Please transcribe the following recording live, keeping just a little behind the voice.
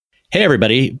Hey,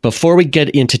 everybody. Before we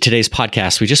get into today's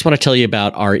podcast, we just want to tell you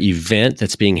about our event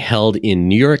that's being held in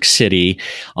New York City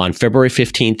on February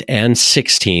 15th and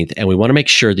 16th. And we want to make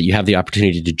sure that you have the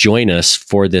opportunity to join us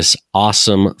for this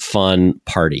awesome, fun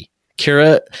party.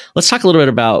 Kira, let's talk a little bit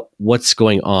about what's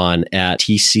going on at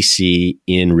TCC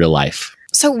in real life.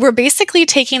 So we're basically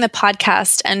taking the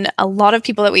podcast and a lot of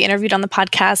people that we interviewed on the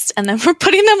podcast, and then we're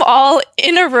putting them all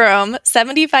in a room,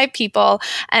 75 people,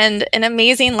 and an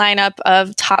amazing lineup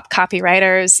of top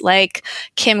copywriters like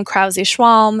Kim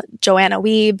Krause-Schwalm, Joanna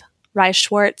Wiebe, Rye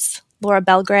Schwartz, Laura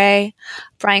Belgray,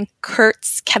 Brian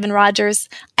Kurtz, Kevin Rogers.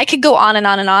 I could go on and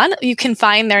on and on. You can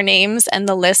find their names and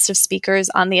the list of speakers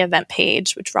on the event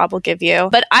page, which Rob will give you.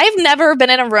 But I've never been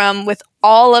in a room with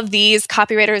all of these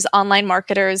copywriters, online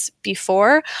marketers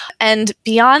before. And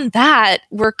beyond that,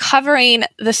 we're covering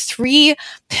the 3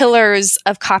 pillars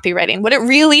of copywriting, what it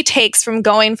really takes from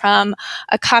going from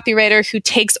a copywriter who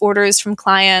takes orders from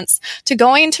clients to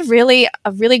going to really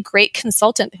a really great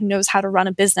consultant who knows how to run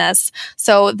a business.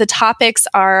 So the topics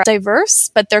are diverse,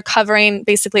 but they're covering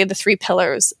basically the 3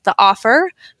 pillars: the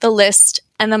offer, the list,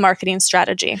 and the marketing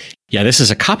strategy. Yeah, this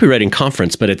is a copywriting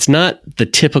conference, but it's not the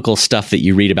typical stuff that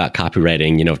you read about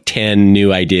copywriting, 10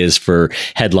 new ideas for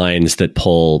headlines that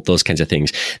pull, those kinds of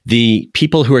things. The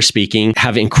people who are speaking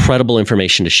have incredible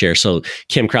information to share. So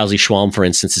Kim Krause-Schwalm, for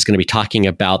instance, is going to be talking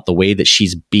about the way that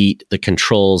she's beat the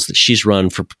controls that she's run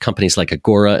for companies like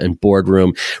Agora and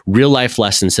Boardroom, real life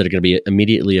lessons that are going to be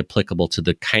immediately applicable to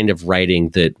the kind of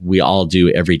writing that we all do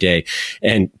every day.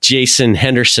 And Jason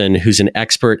Henderson, who's an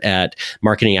expert at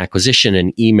marketing acquisition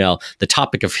and email, the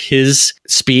topic of his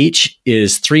speech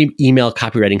is 3 email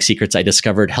copywriting secrets I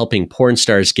discovered helping porn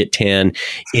stars get tan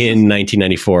in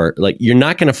 1994. Like, you're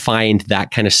not going to find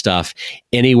that kind of stuff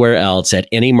anywhere else at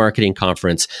any marketing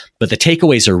conference, but the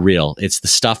takeaways are real. It's the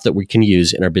stuff that we can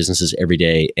use in our businesses every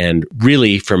day. And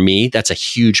really, for me, that's a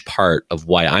huge part of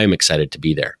why I'm excited to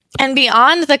be there. And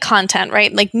beyond the content,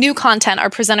 right? Like new content, our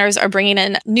presenters are bringing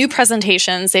in new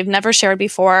presentations they've never shared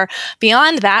before.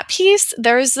 Beyond that piece,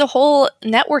 there's the whole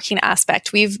networking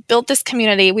aspect. We've built this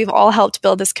community. We've all helped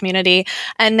build this community.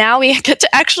 And now we get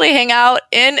to actually hang out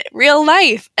in real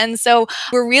life. And so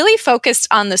we're really focused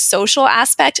on the social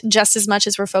aspect just as much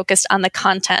as we're focused on the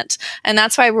content. And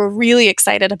that's why we're really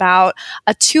excited about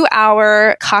a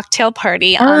 2-hour cocktail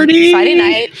party on Friday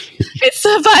night. It's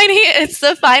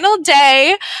the final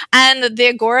day. And the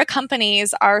Agora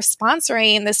companies are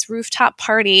sponsoring this rooftop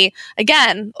party.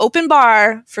 Again, open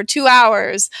bar for 2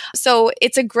 hours. So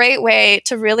it's a great way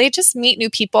to really just meet new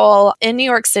people in New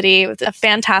York City with a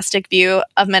fantastic view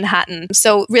of Manhattan.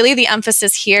 So really the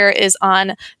emphasis here is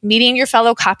on meeting your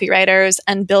fellow copywriters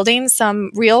and building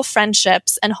some real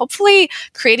friendships and hopefully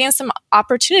creating some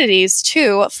opportunities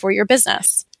too for your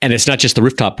business. And it's not just the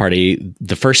rooftop party.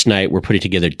 The first night, we're putting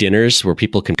together dinners where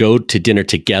people can go to dinner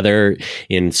together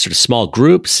in sort of small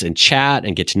groups and chat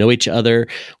and get to know each other.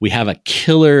 We have a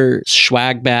killer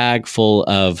swag bag full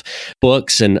of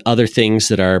books and other things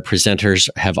that our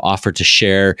presenters have offered to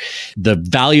share. The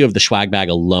value of the swag bag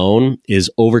alone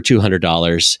is over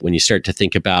 $200 when you start to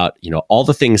think about, all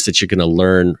the things that you're going to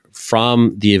learn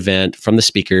from the event, from the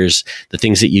speakers, the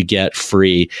things that you get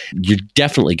free. You're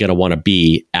definitely going to want to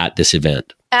be at this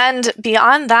event. And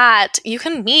beyond that, you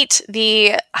can meet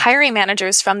the hiring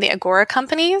managers from the Agora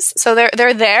companies. So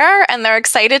they're there and they're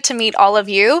excited to meet all of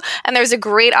you. And there's a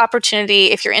great opportunity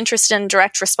if you're interested in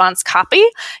direct response copy.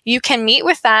 You can meet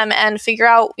with them and figure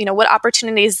out, what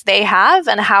opportunities they have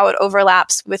and how it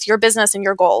overlaps with your business and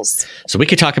your goals. So we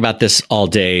could talk about this all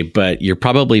day, but you're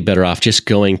probably better off just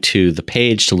going to the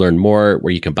page to learn more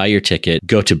where you can buy your ticket.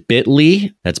 Go to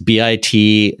bit.ly, that's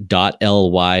bit.ly/TCC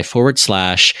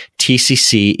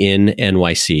in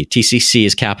NYC. TCC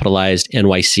is capitalized,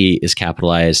 NYC is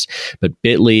capitalized, but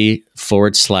bit.ly/TCC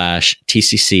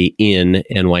in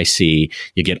NYC.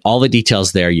 You get all the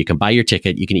details there. You can buy your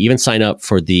ticket. You can even sign up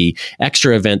for the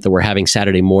extra event that we're having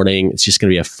Saturday morning. It's just going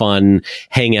to be a fun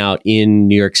hangout in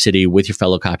New York City with your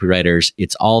fellow copywriters.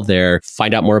 It's all there.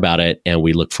 Find out more about it. And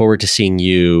we look forward to seeing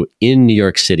you in New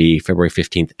York City, February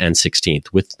 15th and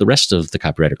 16th with the rest of the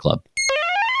Copywriter Club.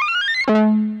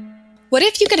 What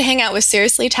if you could hang out with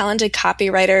seriously talented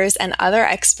copywriters and other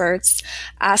experts,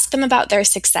 ask them about their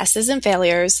successes and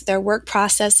failures, their work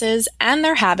processes, and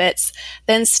their habits,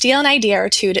 then steal an idea or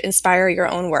two to inspire your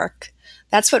own work?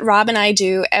 That's what Rob and I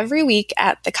do every week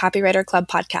at the Copywriter Club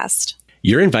podcast.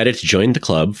 You're invited to join the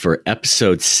club for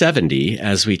episode 70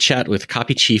 as we chat with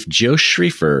Copy Chief Joe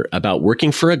Schriefer about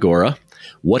working for Agora,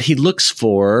 what he looks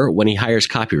for when he hires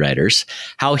copywriters,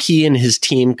 how he and his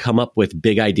team come up with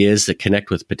big ideas that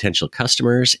connect with potential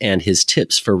customers, and his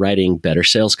tips for writing better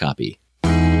sales copy.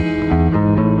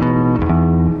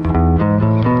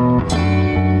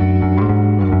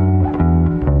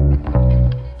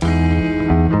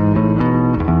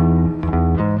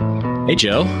 Hey,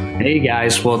 Joe. Hey,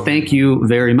 guys. Well, thank you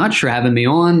very much for having me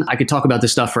on. I could talk about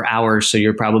this stuff for hours, so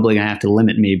you're probably going to have to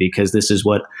limit me because this is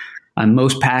what I'm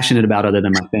most passionate about other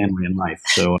than my family and life.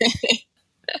 So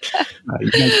you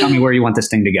guys tell me where you want this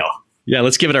thing to go. Yeah,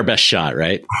 let's give it our best shot,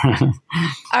 right? All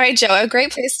right, Joe, a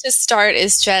great place to start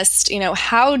is just,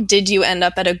 how did you end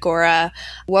up at Agora?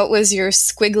 What was your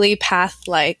squiggly path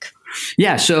like?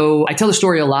 Yeah, so I tell the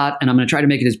story a lot, and I'm going to try to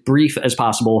make it as brief as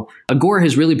possible. Agora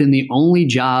has really been the only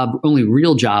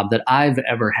real job that I've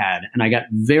ever had, and I got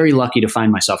very lucky to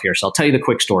find myself here. So I'll tell you the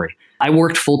quick story. I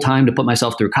worked full-time to put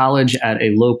myself through college at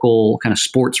a local kind of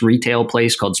sports retail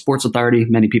place called Sports Authority.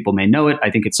 Many people may know it. I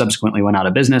think it subsequently went out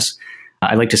of business.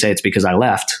 I like to say it's because I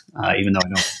left, even though I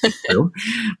don't think it's true.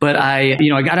 But I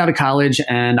got out of college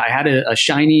and I had a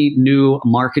shiny new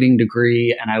marketing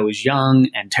degree, and I was young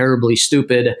and terribly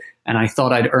stupid. And I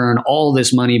thought I'd earn all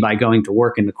this money by going to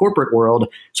work in the corporate world.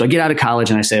 So I get out of college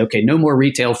and I say, okay, no more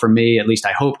retail for me. At least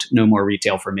I hoped no more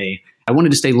retail for me. I wanted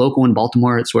to stay local in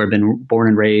Baltimore. It's where I've been born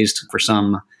and raised. For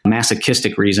some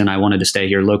masochistic reason, I wanted to stay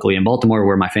here locally in Baltimore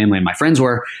where my family and my friends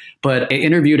were. But I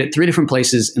interviewed at 3 different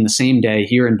places in the same day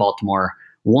here in Baltimore.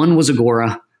 One was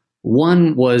Agora.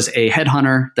 One was a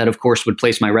headhunter that, of course, would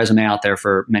place my resume out there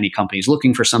for many companies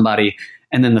looking for somebody.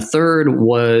 And then the third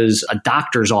was a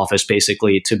doctor's office,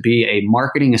 basically, to be a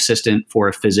marketing assistant for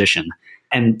a physician.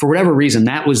 And for whatever reason,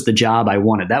 that was the job I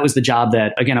wanted. That was the job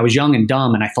that, again, I was young and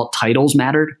dumb and I thought titles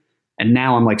mattered. And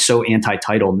now I'm like so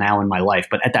anti-title now in my life.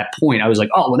 But at that point, I was like,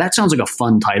 oh, well, that sounds like a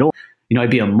fun title. I'd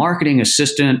be a marketing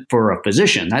assistant for a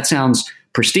physician. That sounds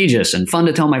prestigious and fun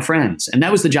to tell my friends. And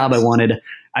that was the job I wanted.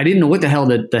 I didn't know what the hell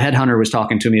the headhunter was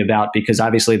talking to me about because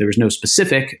obviously there was no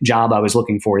specific job I was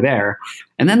looking for there.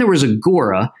 And then there was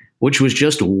Agora, which was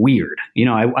just weird.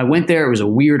 I went there. It was a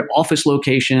weird office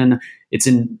location. It's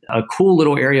in a cool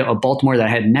little area of Baltimore that I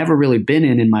had never really been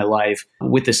in my life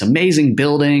with this amazing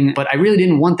building. But I really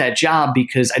didn't want that job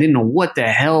because I didn't know what the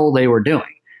hell they were doing.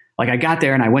 Like I got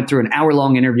there and I went through an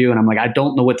hour-long interview and I'm like, I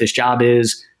don't know what this job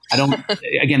is.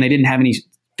 Again, they didn't have any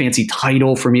fancy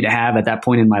title for me to have at that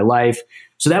point in my life.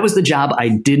 So that was the job I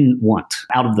didn't want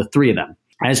out of the 3 of them.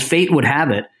 As fate would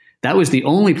have it, that was the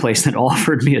only place that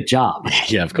offered me a job.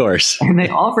 Yeah, of course. And they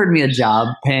offered me a job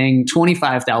paying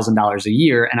 $25,000 a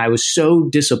year. And I was so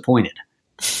disappointed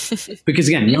because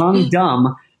again, young,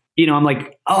 dumb, I'm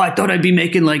like, oh, I thought I'd be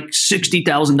making like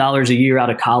 $60,000 a year out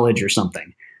of college or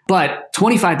something. But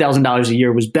 $25,000 a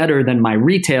year was better than my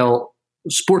retail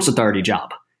Sports Authority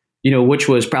job, which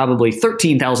was probably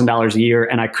 $13,000 a year.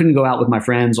 And I couldn't go out with my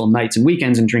friends on nights and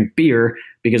weekends and drink beer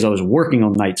because I was working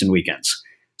on nights and weekends.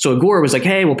 So Agora was like,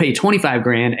 hey, we'll pay you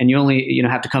 $25,000 and you only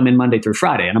have to come in Monday through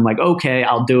Friday. And I'm like, okay,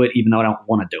 I'll do it even though I don't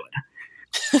want to do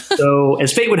it. So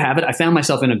as fate would have it, I found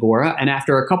myself in Agora. And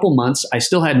after a couple months, I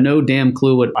still had no damn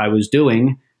clue what I was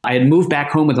doing. I had moved back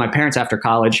home with my parents after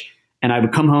college. And I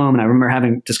would come home and I remember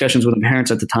having discussions with my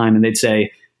parents at the time and they'd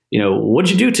say, what'd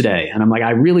you do today? And I'm like, I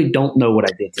really don't know what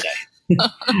I did today.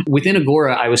 Within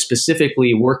Agora, I was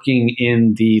specifically working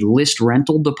in the list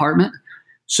rental department.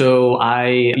 So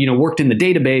I, worked in the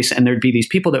database and there'd be these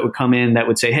people that would come in that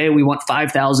would say, hey, we want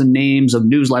 5,000 names of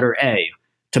newsletter A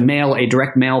to mail a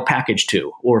direct mail package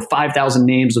to, or 5,000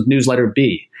 names of newsletter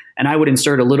B. And I would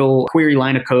insert a little query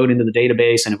line of code into the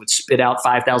database and it would spit out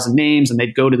 5,000 names and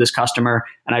they'd go to this customer.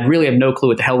 And I'd really have no clue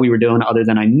what the hell we were doing other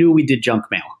than I knew we did junk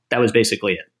mail. That was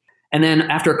basically it. And then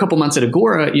after a couple months at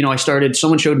Agora,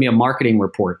 someone showed me a marketing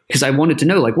report because I wanted to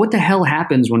know, like, what the hell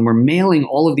happens when we're mailing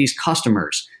all of these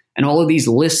customers and all of these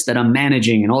lists that I'm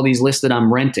managing and all these lists that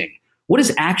I'm renting? What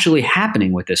is actually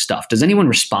happening with this stuff? Does anyone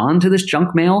respond to this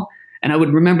junk mail? And I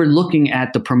would remember looking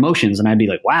at the promotions and I'd be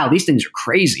like, wow, these things are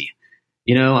crazy.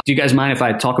 Do you guys mind if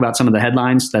I talk about some of the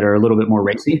headlines that are a little bit more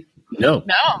racy? No.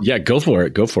 Yeah, go for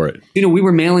it. Go for it. We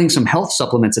were mailing some health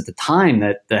supplements at the time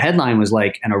that the headline was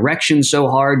like, an erection so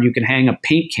hard you can hang a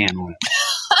paint can on it.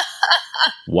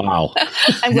 Wow.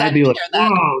 I'm glad I'd be to like, hear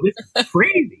that. whoa, this is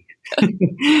crazy.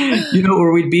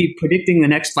 Or we'd be predicting the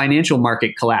next financial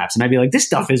market collapse. And I'd be like, this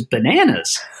stuff is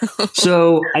bananas.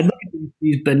 So I'd look at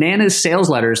these bananas sales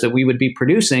letters that we would be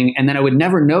producing, and then I would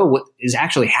never know what is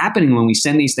actually happening when we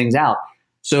send these things out.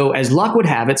 So as luck would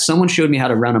have it, someone showed me how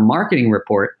to run a marketing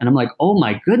report. And I'm like, oh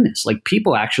my goodness, like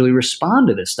people actually respond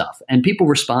to this stuff and people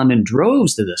respond in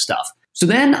droves to this stuff. So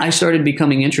then I started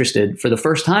becoming interested for the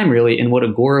first time really in what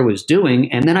Agora was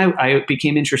doing. And then I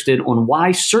became interested on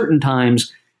why certain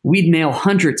times we'd mail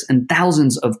hundreds and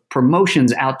thousands of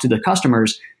promotions out to the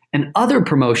customers and other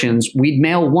promotions we'd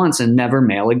mail once and never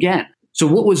mail again. So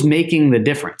what was making the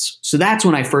difference? So that's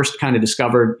when I first kind of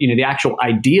discovered, the actual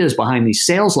ideas behind these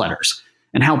sales letters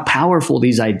and how powerful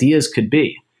these ideas could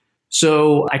be.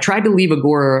 So I tried to leave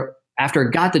Agora After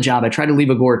I got the job, I tried to leave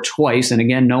Agora twice. And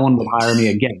again, no one would hire me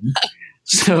again.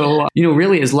 So,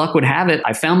 really, as luck would have it,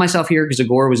 I found myself here because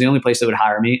Agora was the only place that would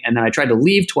hire me. And then I tried to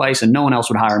leave twice and no one else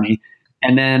would hire me.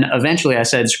 And then eventually I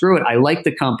said, screw it. I like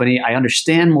the company. I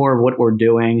understand more of what we're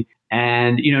doing.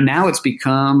 And, now it's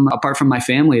become, apart from my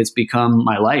family, it's become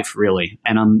my life, really.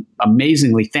 And I'm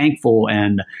amazingly thankful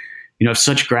and,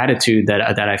 such gratitude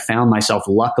that I found myself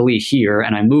luckily here.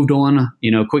 And I moved on,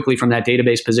 quickly from that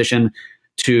database position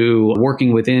to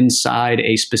working with inside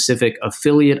a specific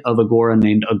affiliate of Agora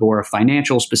named Agora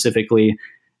Financial specifically.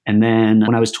 And then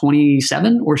when I was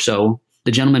 27 or so,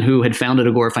 the gentleman who had founded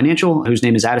Agora Financial, whose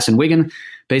name is Addison Wiggin,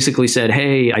 basically said,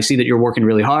 hey, I see that you're working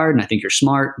really hard and I think you're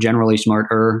smart, generally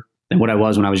smarter than what I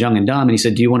was when I was young and dumb. And he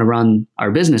said, do you want to run our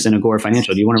business in Agora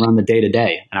Financial? Do you want to run the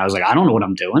day-to-day? And I was like, I don't know what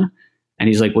I'm doing. And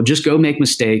he's like, well, just go make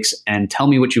mistakes and tell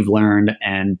me what you've learned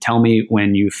and tell me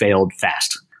when you failed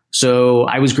fast. So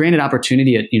I was granted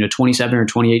opportunity at 27 or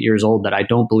 28 years old that I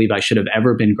don't believe I should have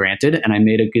ever been granted. And I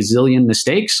made a gazillion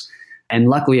mistakes. And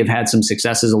luckily, I've had some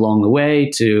successes along the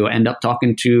way to end up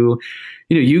talking to,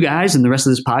 you guys and the rest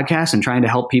of this podcast and trying to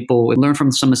help people learn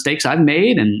from some mistakes I've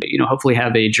made and, hopefully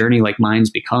have a journey like mine's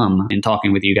become in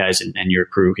talking with you guys and your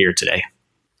crew here today.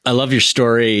 I love your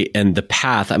story and the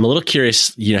path. I'm a little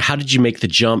curious, how did you make the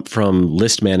jump from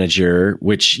list manager,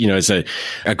 which, is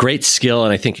a great skill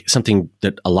and I think something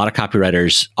that a lot of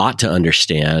copywriters ought to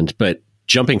understand, but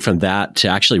jumping from that to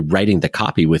actually writing the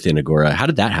copy within Agora, how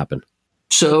did that happen?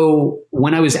 So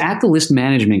when I was at the list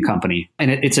management company, and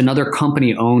it's another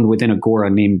company owned within Agora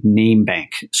named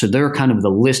Namebank. So they're kind of the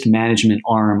list management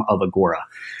arm of Agora.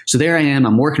 So there I am,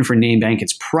 I'm working for Namebank.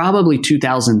 It's probably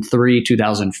 2003,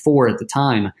 2004 at the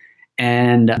time.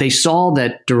 And they saw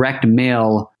that direct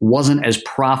mail wasn't as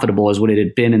profitable as what it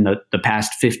had been in the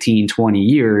past 15, 20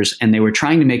 years. And they were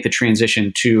trying to make the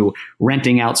transition to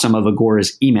renting out some of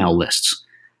Agora's email lists.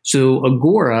 So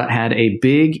Agora had a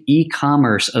big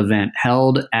e-commerce event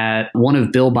held at one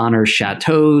of Bill Bonner's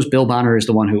chateaus. Bill Bonner is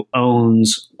the one who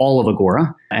owns all of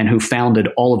Agora and who founded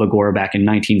all of Agora back in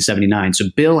 1979. So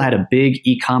Bill had a big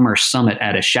e-commerce summit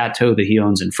at a chateau that he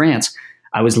owns in France.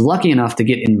 I was lucky enough to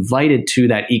get invited to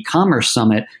that e-commerce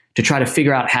summit to try to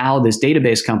figure out how this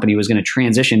database company was going to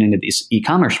transition into this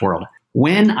e-commerce world.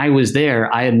 When I was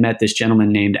there, I had met this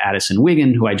gentleman named Addison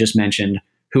Wiggin, who I just mentioned,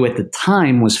 who at the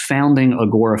time was founding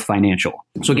Agora Financial.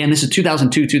 So again, this is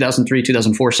 2002, 2003,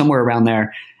 2004, somewhere around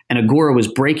there. And Agora was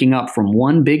breaking up from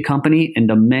one big company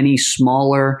into many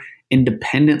smaller,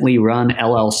 independently run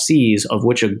LLCs, of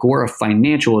which Agora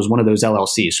Financial is one of those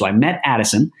LLCs. So I met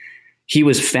Addison. He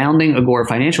was founding Agora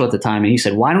Financial at the time. And he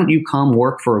said, why don't you come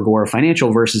work for Agora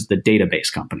Financial versus the database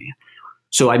company?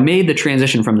 So I made the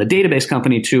transition from the database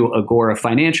company to Agora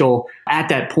Financial at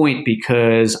that point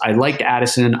because I liked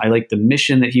Addison. I liked the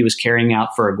mission that he was carrying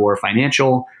out for Agora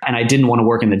Financial, and I didn't want to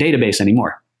work in the database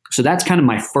anymore. So that's kind of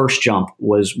my first jump,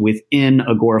 was within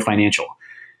Agora Financial.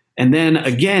 And then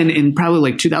again, in probably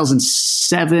like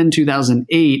 2007,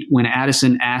 2008, when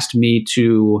Addison asked me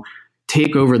to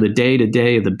take over the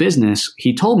day-to-day of the business,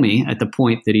 he told me at the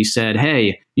point that he said,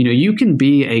 hey, you can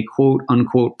be a quote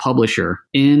unquote publisher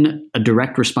in a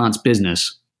direct response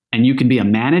business and you can be a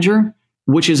manager,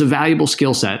 which is a valuable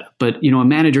skill set. But, a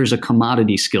manager is a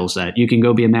commodity skill set. You can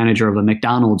go be a manager of a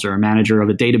McDonald's or a manager of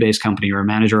a database company or a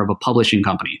manager of a publishing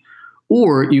company.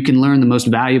 Or you can learn the most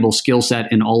valuable skill set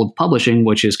in all of publishing,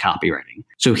 which is copywriting.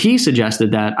 So he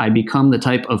suggested that I become the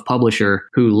type of publisher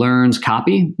who learns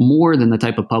copy more than the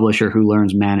type of publisher who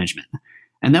learns management.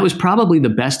 And that was probably the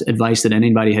best advice that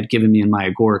anybody had given me in my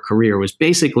Agora career, was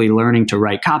basically learning to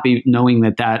write copy, knowing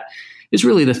that that is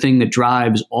really the thing that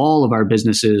drives all of our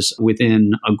businesses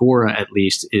within Agora, at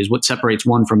least, is what separates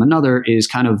one from another is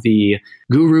kind of the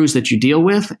gurus that you deal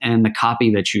with and the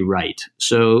copy that you write.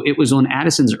 So it was on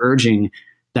Addison's urging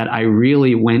that I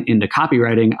really went into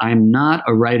copywriting. I'm not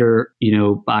a writer,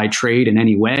 by trade in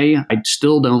any way. I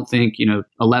still don't think,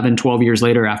 11, 12 years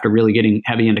later, after really getting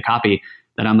heavy into copy,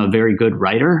 that I'm a very good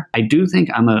writer. I do think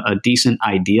I'm a decent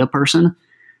idea person.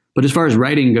 But as far as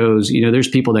writing goes, there's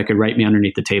people that could write me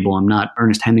underneath the table. I'm not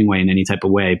Ernest Hemingway in any type of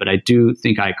way, but I do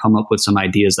think I come up with some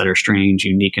ideas that are strange,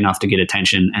 unique enough to get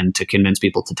attention and to convince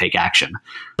people to take action.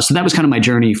 So that was kind of my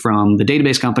journey from the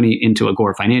database company into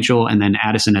Agora Financial, and then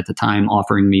Addison at the time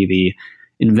offering me the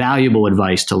invaluable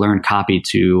advice to learn copy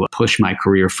to push my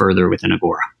career further within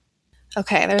Agora.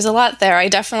 Okay, there's a lot there. I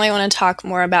definitely want to talk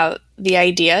more about the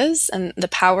ideas and the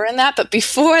power in that. But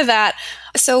before that,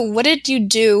 so what did you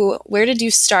do? Where did you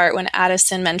start when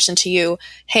Addison mentioned to you,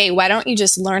 hey, why don't you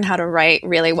just learn how to write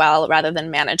really well rather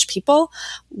than manage people?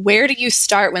 Where do you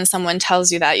start when someone tells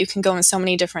you that? You can go in so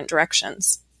many different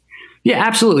directions. Yeah,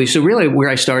 absolutely. So really where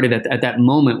I started at that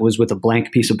moment was with a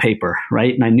blank piece of paper,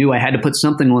 right? And I knew I had to put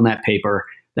something on that paper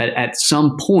that at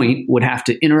some point would have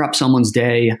to interrupt someone's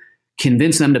day,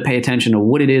 convince them to pay attention to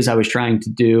what it is I was trying to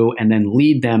do, and then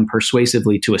lead them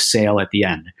persuasively to a sale at the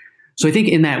end. So I think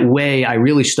in that way, I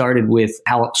really started with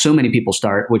how so many people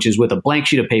start, which is with a blank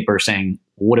sheet of paper saying,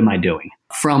 what am I doing?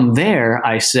 From there,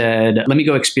 I said, let me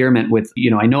go experiment with,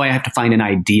 I know I have to find an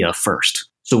idea first.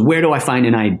 So where do I find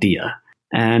an idea?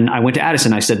 And I went to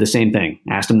Addison. I said the same thing,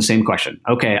 asked him the same question.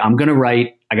 Okay, I'm going to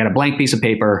write. I got a blank piece of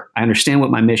paper. I understand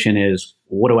what my mission is.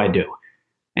 What do I do?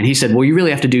 And he said, well, you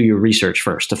really have to do your research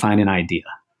first to find an idea.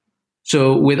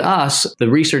 So with us, the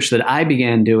research that I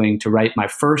began doing to write my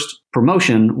first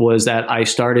promotion was that I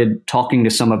started talking to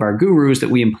some of our gurus that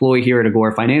we employ here at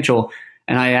Agora Financial.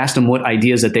 And I asked them what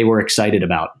ideas that they were excited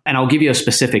about. And I'll give you a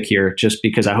specific here just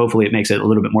because hopefully it makes it a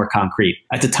little bit more concrete.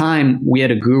 At the time, we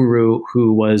had a guru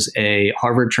who was a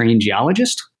Harvard-trained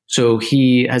geologist. So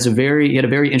he had a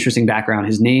very interesting background.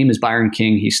 His name is Byron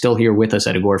King. He's still here with us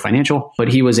at Agora Financial. But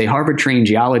he was a Harvard-trained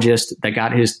geologist that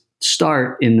got his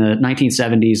start in the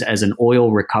 1970s as an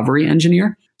oil recovery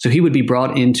engineer. So he would be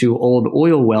brought into old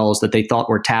oil wells that they thought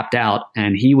were tapped out,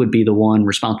 and he would be the one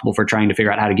responsible for trying to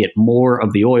figure out how to get more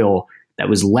of the oil that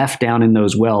was left down in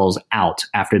those wells out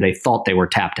after they thought they were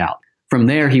tapped out. From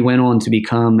there, he went on to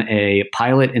become a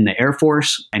pilot in the Air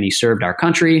Force, and he served our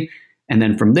country. And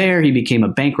then from there, he became a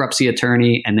bankruptcy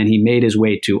attorney, and then he made his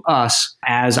way to us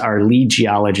as our lead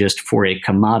geologist for a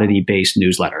commodity-based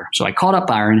newsletter. So I called up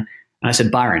Byron, and I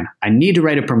said, Byron, I need to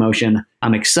write a promotion.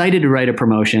 I'm excited to write a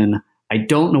promotion. I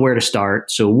don't know where to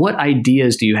start. So what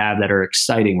ideas do you have that are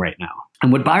exciting right now?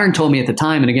 And what Byron told me at the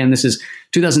time, and again, this is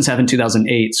 2007,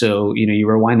 2008. So, you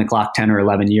rewind the clock 10 or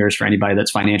 11 years for anybody that's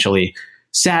financially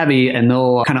savvy, and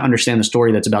they'll kind of understand the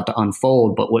story that's about to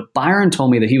unfold. But what Byron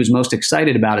told me that he was most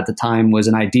excited about at the time was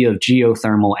an idea of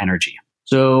geothermal energy.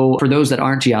 So for those that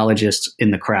aren't geologists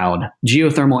in the crowd,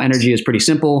 geothermal energy is pretty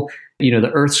simple.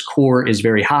 The Earth's core is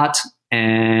very hot.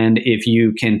 And if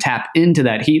you can tap into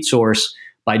that heat source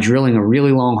by drilling a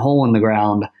really long hole in the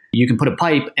ground, you can put a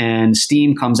pipe and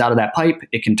steam comes out of that pipe.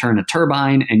 It can turn a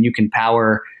turbine and you can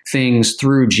power things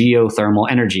through geothermal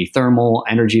energy, thermal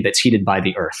energy that's heated by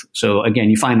the earth. So again,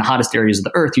 you find the hottest areas of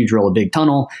the earth, you drill a big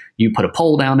tunnel, you put a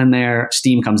pole down in there,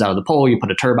 steam comes out of the pole, you put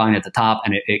a turbine at the top,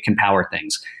 and it can power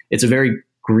things. It's a very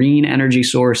green energy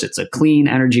source. It's a clean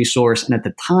energy source. And at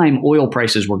the time, oil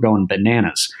prices were going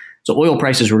bananas. So oil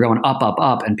prices were going up, up,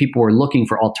 up, and people were looking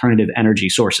for alternative energy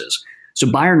sources. So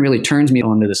Byron really turns me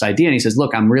onto this idea and he says,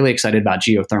 look, I'm really excited about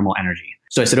geothermal energy.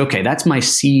 So I said, okay, that's my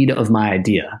seed of my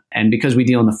idea. And because we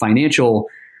deal in the financial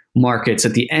markets,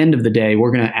 at the end of the day,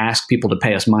 we're going to ask people to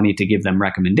pay us money to give them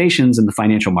recommendations in the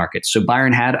financial markets. So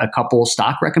Byron had a couple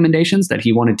stock recommendations that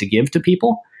he wanted to give to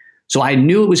people. So I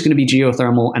knew it was going to be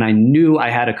geothermal, and I knew I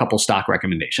had a couple stock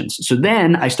recommendations. So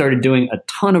then I started doing a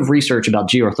ton of research about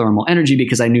geothermal energy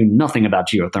because I knew nothing about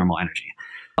geothermal energy.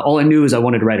 All I knew is I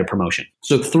wanted to write a promotion.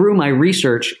 So through my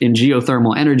research in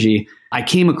geothermal energy, I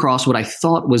came across what I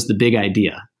thought was the big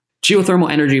idea. Geothermal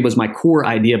energy was my core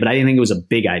idea, but I didn't think it was a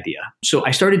big idea. So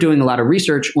I started doing a lot of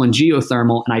research on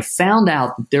geothermal, and I found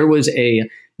out that there was a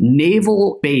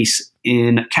naval base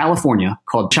in California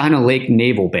called China Lake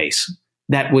Naval Base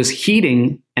that was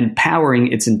heating and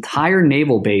powering its entire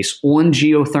naval base on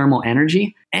geothermal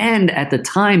energy. And at the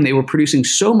time, they were producing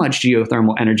so much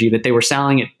geothermal energy that they were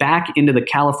selling it back into the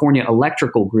California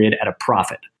electrical grid at a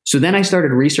profit. So then I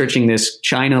started researching this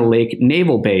China Lake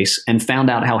Naval Base and found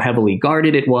out how heavily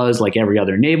guarded it was, like every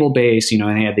other naval base. And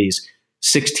they had these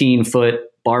 16-foot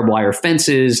barbed wire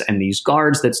fences and these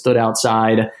guards that stood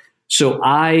outside. So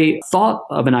I thought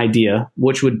of an idea,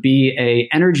 which would be an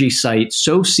energy site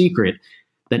so secret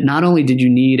that not only did you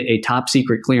need a top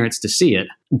secret clearance to see it,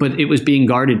 but it was being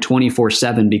guarded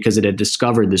 24/7 because it had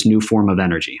discovered this new form of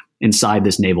energy inside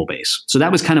this naval base. So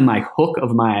that was kind of my hook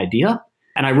of my idea.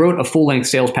 And I wrote a full-length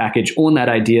sales package on that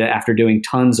idea after doing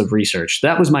tons of research.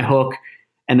 That was my hook.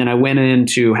 And then I went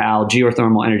into how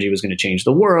geothermal energy was going to change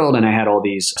the world. And I had all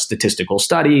these statistical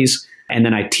studies. And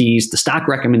then I teased the stock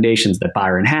recommendations that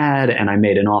Byron had. And I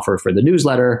made an offer for the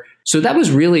newsletter. So that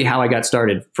was really how I got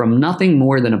started, from nothing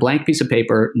more than a blank piece of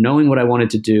paper, knowing what I wanted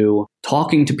to do,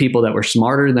 talking to people that were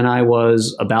smarter than I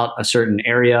was about a certain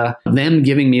area, them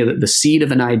giving me the seed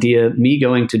of an idea, me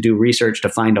going to do research to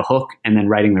find a hook, and then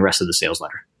writing the rest of the sales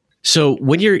letter. So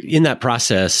when you're in that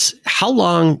process, how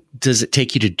long does it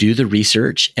take you to do the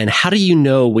research? And how do you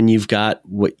know when you've got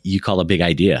what you call a big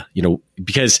idea?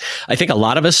 Because I think a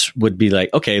lot of us would be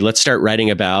like, okay, let's start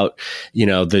writing about,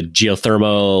 the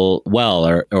geothermal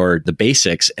well or the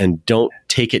basics, and don't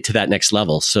take it to that next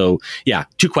level. So yeah,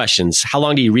 2 questions. How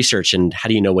long do you research, and how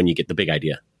do you know when you get the big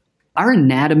idea? Our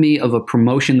anatomy of a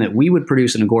promotion that we would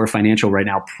produce in Agora Financial right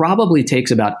now probably takes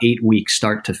about 8 weeks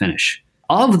start to finish.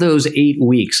 Of those 8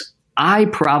 weeks, I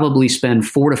probably spend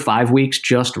 4 to 5 weeks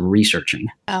just researching,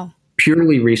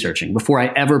 purely researching before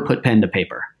I ever put pen to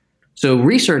paper. So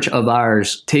research of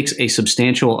ours takes a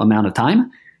substantial amount of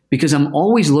time because I'm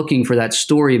always looking for that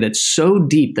story that's so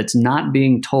deep that's not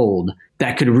being told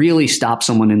that could really stop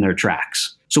someone in their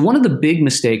tracks. So one of the big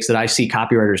mistakes that I see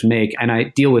copywriters make, and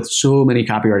I deal with so many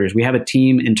copywriters, we have a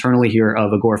team internally here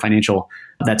of Agora Financial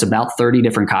that's about 30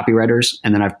 different copywriters.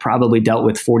 And then I've probably dealt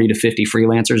with 40 to 50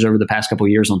 freelancers over the past couple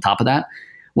of years on top of that.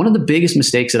 One of the biggest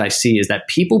mistakes that I see is that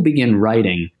people begin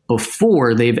writing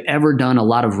before they've ever done a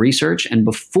lot of research and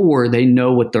before they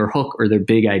know what their hook or their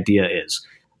big idea is.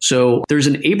 So there's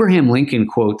an Abraham Lincoln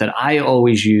quote that I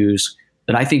always use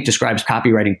that I think describes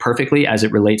copywriting perfectly as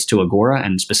it relates to Agora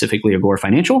and specifically Agora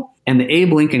Financial. And the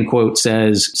Abe Lincoln quote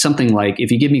says something like,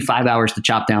 if you give me 5 hours to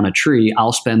chop down a tree,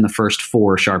 I'll spend the first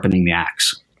 4 sharpening the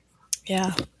axe.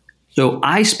 Yeah. So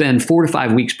I spend 4 to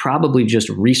 5 weeks probably just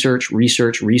research,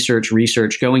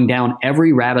 going down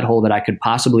every rabbit hole that I could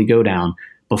possibly go down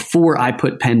before I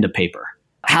put pen to paper.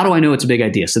 How do I know it's a big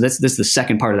idea? So this is the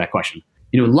second part of that question.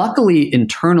 Luckily,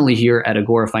 internally here at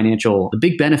Agora Financial, the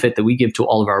big benefit that we give to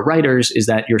all of our writers is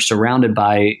that you're surrounded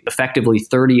by effectively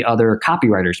 30 other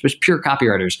copywriters, just pure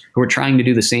copywriters who are trying to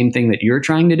do the same thing that you're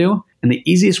trying to do. And the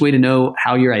easiest way to know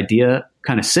how your idea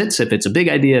kind of sits, if it's a big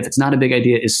idea, if it's not a big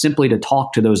idea, is simply to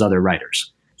talk to those other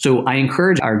writers. So I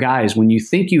encourage our guys, when you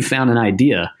think you found an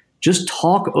idea, just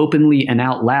talk openly and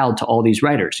out loud to all these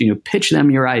writers. Pitch them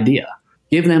your idea.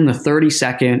 Give them the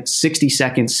 30-second,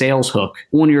 60-second sales hook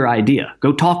on your idea.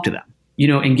 Go talk to them,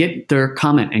 and get their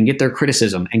comment and get their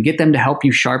criticism and get them to help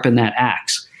you sharpen that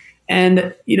axe.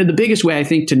 And, the biggest way I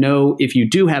think to know if you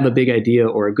do have a big idea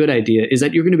or a good idea is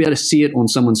that you're going to be able to see it on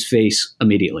someone's face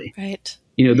immediately. Right.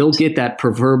 They'll get that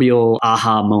proverbial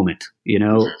aha moment,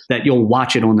 that you'll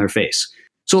watch it on their face.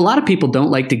 So a lot of people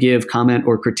don't like to give comment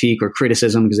or critique or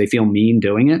criticism because they feel mean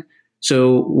doing it.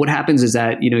 So what happens is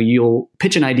that, you'll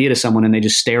pitch an idea to someone and they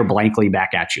just stare blankly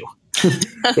back at you.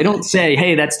 They don't say,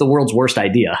 hey, that's the world's worst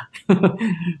idea.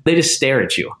 They just stare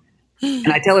at you. And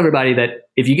I tell everybody that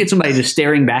if you get somebody just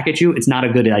staring back at you, it's not a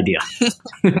good idea.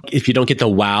 If you don't get the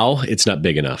wow, it's not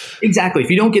big enough. Exactly. If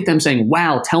you don't get them saying,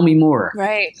 wow, tell me more.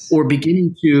 Right. Or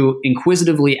beginning to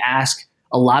inquisitively ask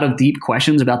a lot of deep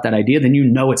questions about that idea, then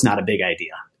it's not a big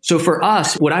idea. So for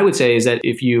us, what I would say is that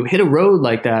if you hit a road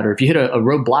like that, or if you hit a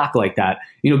roadblock like that,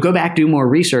 go back, do more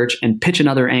research and pitch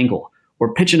another angle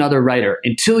or pitch another writer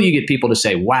until you get people to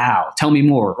say, wow, tell me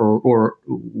more, or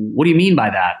what do you mean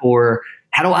by that? Or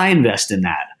how do I invest in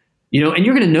that? And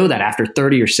you're going to know that after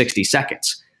 30 or 60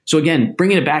 seconds. So again,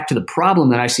 bringing it back to the problem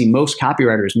that I see most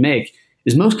copywriters make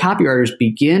is most copywriters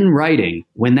begin writing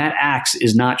when that axe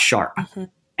is not sharp. Mm-hmm.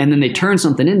 And then they turn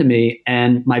something into me.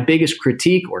 And my biggest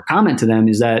critique or comment to them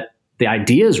is that the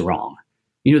idea is wrong.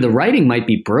 The writing might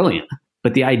be brilliant,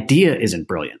 but the idea isn't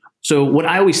brilliant. So what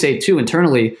I always say too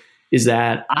internally is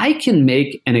that I can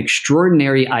make an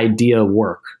extraordinary idea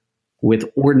work with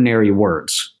ordinary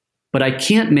words, but I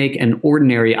can't make an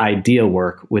ordinary idea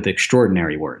work with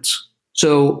extraordinary words.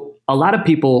 So a lot of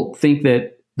people think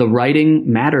that the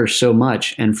writing matters so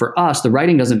much. And for us, the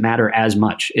writing doesn't matter as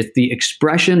much. It's the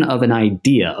expression of an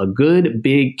idea, a good,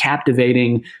 big,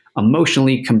 captivating,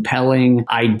 emotionally compelling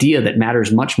idea that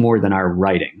matters much more than our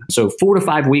writing. So 4 to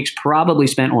 5 weeks probably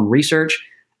spent on research,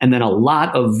 and then a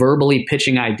lot of verbally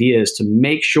pitching ideas to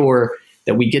make sure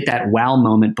that we get that wow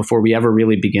moment before we ever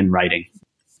really begin writing.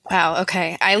 Wow.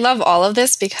 Okay. I love all of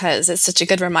this because it's such a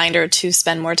good reminder to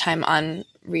spend more time on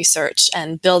research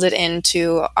and build it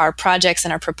into our projects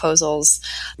and our proposals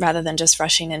rather than just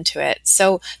rushing into it.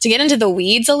 So to get into the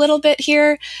weeds a little bit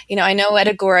here, I know at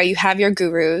Agora you have your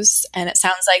gurus, and it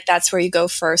sounds like that's where you go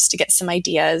first to get some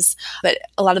ideas. But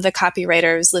a lot of the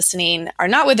copywriters listening are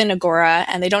not within Agora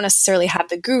and they don't necessarily have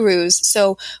the gurus.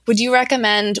 So would you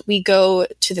recommend we go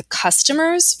to the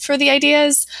customers for the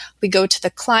ideas? We go to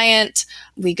the client?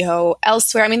 We go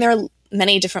elsewhere? I mean, there are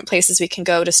many different places we can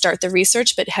go to start the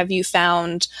research, but have you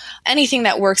found anything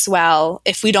that works well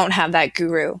if we don't have that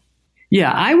guru?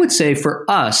 Yeah, I would say for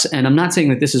us, and I'm not saying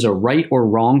that this is a right or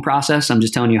wrong process, I'm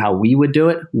just telling you how we would do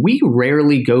it. We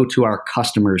rarely go to our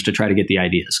customers to try to get the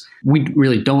ideas. We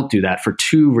really don't do that for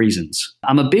two reasons.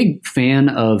 I'm a big fan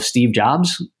of Steve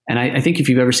Jobs. And I think if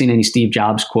you've ever seen any Steve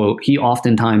Jobs quote, he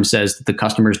oftentimes says that the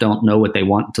customers don't know what they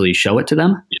want until you show it to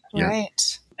them. Yeah.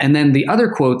 Right. And then the other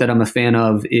quote that I'm a fan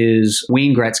of is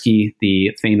Wayne Gretzky, the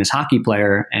famous hockey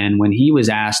player. And when he was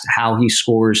asked how he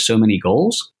scores so many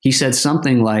goals, he said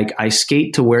something like, I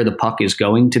skate to where the puck is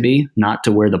going to be, not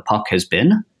to where the puck has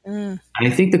been. I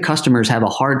think the customers have a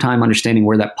hard time understanding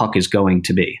where that puck is going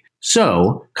to be.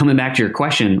 So coming back to your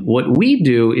question, what we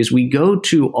do is we go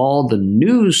to all the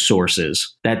news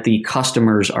sources that the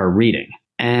customers are reading.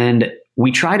 And we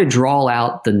try to draw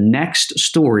out the next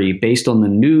story based on the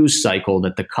news cycle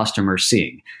that the customer's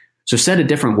seeing. So said a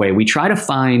different way, we try to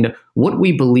find what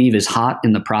we believe is hot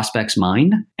in the prospect's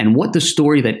mind and what the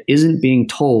story that isn't being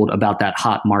told about that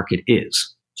hot market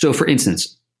is. So for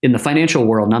instance, in the financial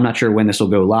world, and I'm not sure when this will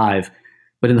go live,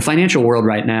 but in the financial world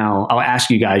right now, I'll ask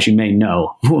you guys, you may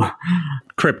know.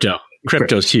 Crypto.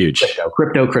 Crypto's huge.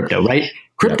 Crypto, right?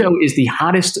 Crypto is the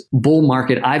hottest bull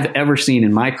market I've ever seen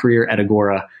in my career at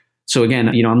Agora. So again,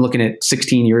 I'm looking at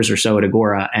 16 years or so at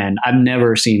Agora, and I've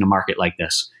never seen a market like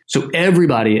this. So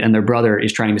everybody and their brother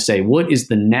is trying to say, what is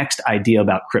the next idea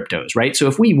about cryptos, right? So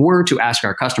if we were to ask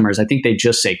our customers, I think they'd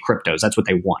just say cryptos. That's what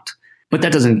they want. But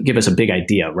that doesn't give us a big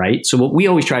idea, right? So what we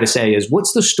always try to say is,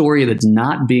 what's the story that's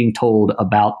not being told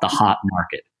about the hot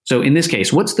market? So in this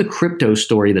case, what's the crypto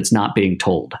story that's not being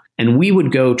told? And we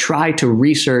would go try to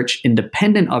research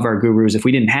independent of our gurus. If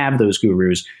we didn't have those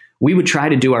gurus, we would try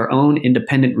to do our own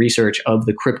independent research of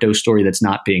the crypto story that's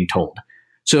not being told.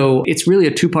 So it's really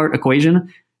a two-part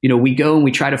equation. We go and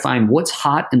we try to find what's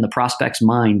hot in the prospect's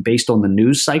mind based on the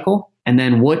news cycle, and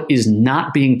then what is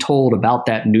not being told about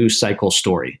that news cycle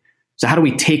story. So how do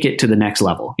we take it to the next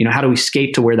level? How do we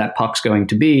skate to where that puck's going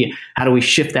to be? How do we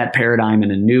shift that paradigm in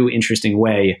a new, interesting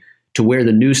way to where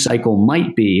the news cycle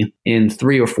might be in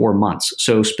 3 or 4 months?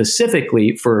 So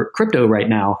specifically for crypto right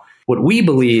now, what we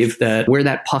believe that where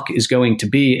that puck is going to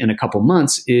be in a couple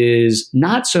months is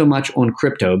not so much on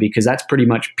crypto, because that's pretty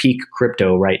much peak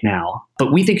crypto right now.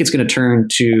 But we think it's going to turn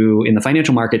to, in the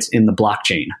financial markets, in the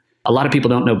blockchain. A lot of people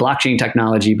don't know blockchain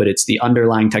technology, but it's the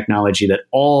underlying technology that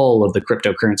all of the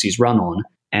cryptocurrencies run on.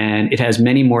 And it has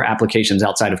many more applications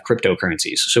outside of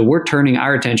cryptocurrencies. So we're turning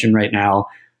our attention right now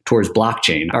towards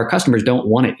blockchain. Our customers don't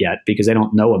want it yet because they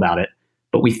don't know about it.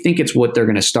 But we think it's what they're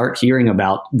going to start hearing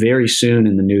about very soon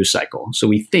in the news cycle. So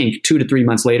we think 2 to 3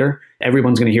 months later,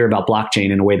 everyone's going to hear about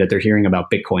blockchain in a way that they're hearing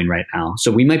about Bitcoin right now. So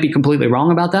we might be completely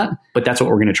wrong about that, but that's what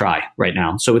we're going to try right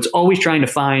now. So it's always trying to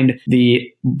find the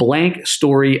blank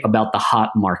story about the hot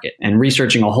market and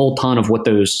researching a whole ton of what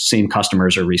those same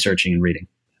customers are researching and reading.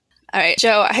 All right,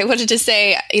 Joe, I wanted to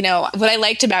say, what I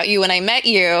liked about you when I met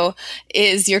you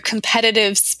is your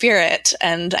competitive spirit.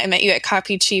 And I met you at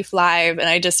Copy Chief Live. And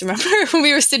I just remember when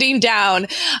we were sitting down,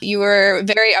 you were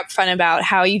very upfront about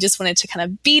how you just wanted to kind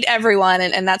of beat everyone.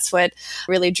 And that's what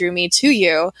really drew me to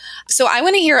you. So I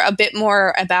want to hear a bit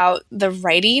more about the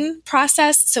writing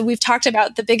process. So we've talked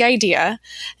about the big idea.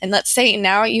 And let's say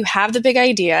now you have the big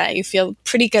idea, you feel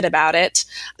pretty good about it.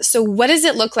 So what does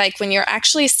it look like when you're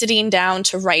actually sitting down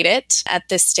to write it? At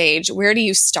this stage? Where do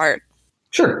you start?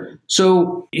 Sure.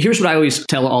 So here's what I always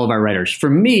tell all of our writers. For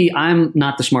me, I'm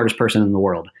not the smartest person in the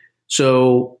world.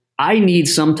 So I need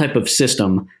some type of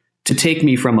system to take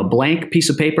me from a blank piece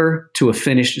of paper to a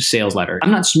finished sales letter. I'm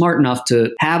not smart enough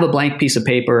to have a blank piece of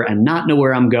paper and not know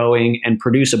where I'm going and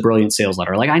produce a brilliant sales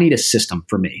letter. I need a system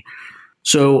for me.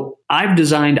 So I've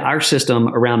designed our system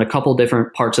around a couple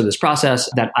different parts of this process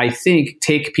that I think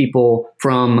take people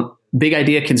from big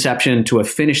idea conception to a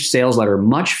finished sales letter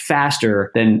much faster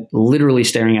than literally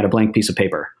staring at a blank piece of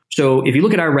paper. So if you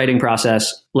look at our writing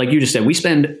process, like you just said, we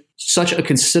spend such a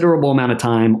considerable amount of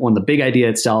time on the big idea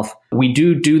itself. We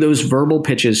do those verbal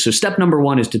pitches. So step number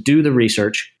 1 is to do the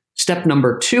research. Step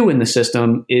number 2 in the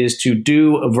system is to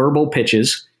do verbal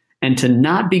pitches and to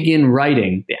not begin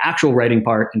writing, the actual writing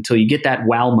part, until you get that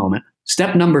wow moment.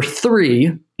 Step number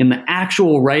 3 in the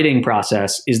actual writing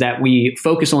process is that we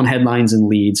focus on headlines and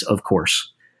leads, of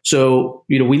course. So,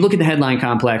 we look at the headline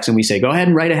complex and we say, go ahead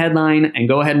and write a headline and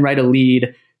go ahead and write a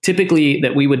lead. Typically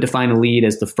that we would define a lead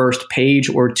as the first page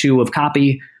or 2 of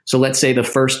copy. So let's say the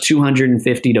first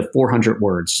 250 to 400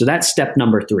 words. So that's step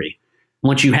number 3.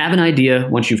 Once you have an idea,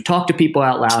 once you've talked to people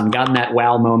out loud and gotten that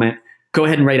wow moment, go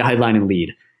ahead and write a headline and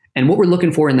lead. And what we're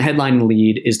looking for in the headline and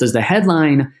lead is, does the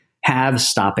headline have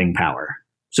stopping power?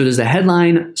 So does the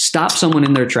headline stop someone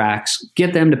in their tracks,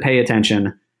 get them to pay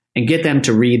attention, and get them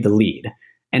to read the lead?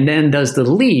 And then does the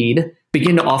lead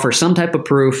begin to offer some type of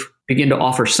proof, begin to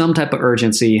offer some type of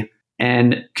urgency,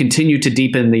 and continue to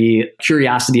deepen the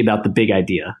curiosity about the big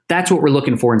idea. That's what we're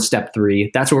looking for in step 3.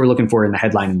 That's what we're looking for in the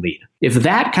headline and lead. If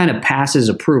that kind of passes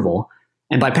approval,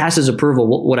 and by passes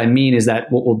approval, what I mean is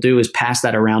that what we'll do is pass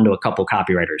that around to a couple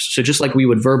copywriters. So just like we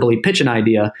would verbally pitch an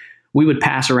idea, we would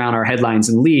pass around our headlines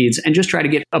and leads and just try to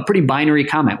get a pretty binary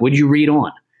comment. Would you read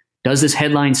on? Does this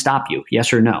headline stop you?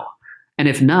 Yes or no? And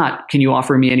if not, can you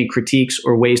offer me any critiques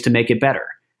or ways to make it better?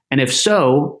 And if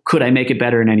so, could I make it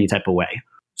better in any type of way?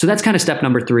 So that's kind of step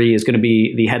number 3 is going to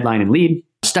be the headline and lead.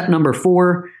 Step number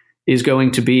 4 is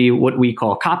going to be what we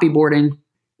call copyboarding.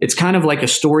 It's kind of like a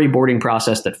storyboarding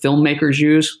process that filmmakers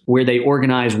use where they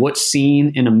organize what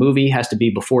scene in a movie has to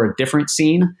be before a different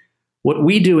scene. What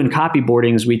we do in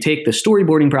copyboarding is we take the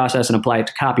storyboarding process and apply it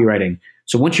to copywriting.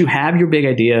 So once you have your big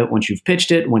idea, once you've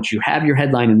pitched it, once you have your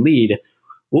headline and lead,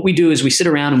 what we do is we sit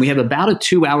around and we have about a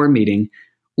 2-hour meeting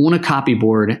on a copy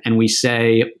board and we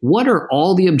say, what are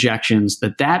all the objections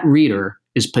that reader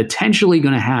is potentially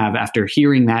going to have after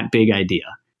hearing that big idea?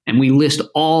 And we list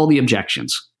all the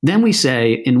objections. Then we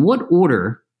say, in what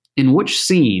order, in which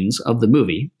scenes of the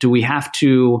movie do we have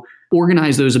to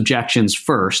organize those objections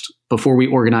first before we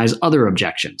organize other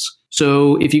objections?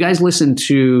 So if you guys listen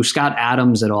to Scott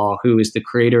Adams at all, who is the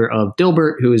creator of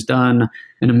Dilbert, who has done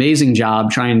an amazing job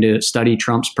trying to study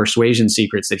Trump's persuasion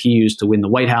secrets that he used to win the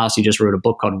White House. He just wrote a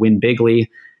book called Win Bigly.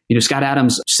 Scott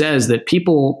Adams says that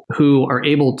people who are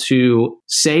able to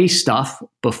say stuff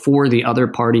before the other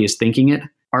party is thinking it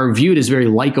are viewed as very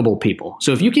likable people.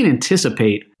 So if you can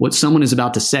anticipate what someone is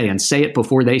about to say and say it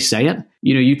before they say it,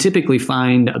 you typically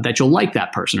find that you'll like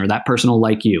that person or that person will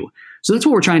like you. So that's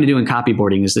what we're trying to do in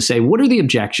copyboarding is to say, what are the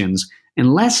objections?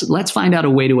 And let's find out a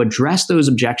way to address those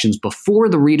objections before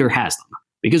the reader has them.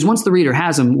 Because once the reader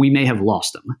has them, we may have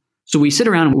lost them. So we sit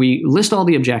around and we list all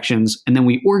the objections, and then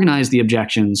we organize the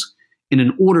objections in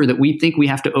an order that we think we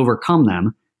have to overcome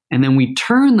them. And then we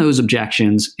turn those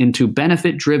objections into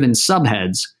benefit-driven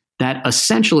subheads that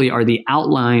essentially are the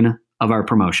outline of our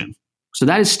promotion. So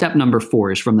that is step number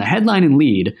 4, is from the headline and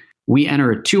lead, we enter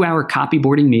a 2-hour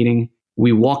copyboarding meeting.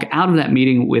 We walk out of that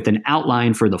meeting with an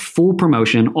outline for the full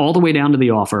promotion all the way down to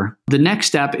the offer. The next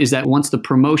step is that once the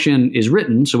promotion is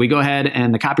written, so we go ahead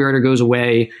and the copywriter goes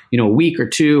away, a week or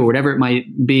 2 or whatever it might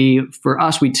be. For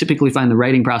us, we typically find the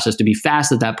writing process to be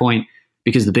fast at that point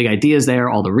because the big idea is there,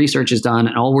 all the research is done,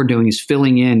 and all we're doing is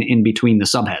filling in between the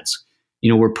subheads.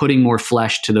 We're putting more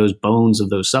flesh to those bones of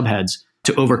those subheads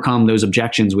to overcome those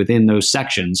objections within those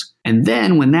sections. And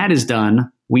then when that is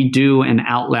done, we do an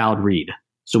out loud read.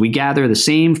 So we gather the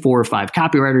same 4 or 5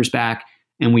 copywriters back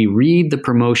and we read the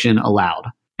promotion aloud.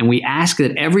 And we ask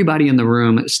that everybody in the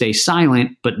room stay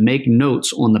silent, but make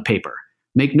notes on the paper.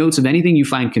 Make notes of anything you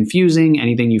find confusing,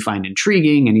 anything you find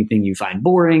intriguing, anything you find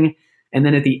boring. And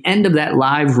then at the end of that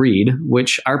live read,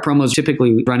 which our promos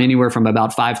typically run anywhere from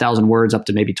about 5,000 words up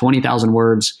to maybe 20,000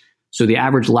 words. So the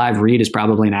average live read is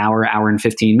probably an hour and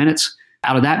 15 minutes.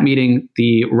 Out of that meeting,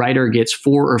 the writer gets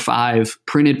 4 or 5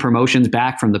 printed promotions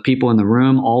back from the people in the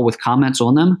room, all with comments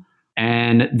on them.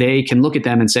 And they can look at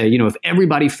them and say, if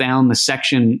everybody found the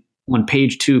section on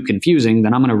page 2 confusing,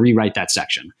 then I'm going to rewrite that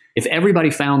section. If everybody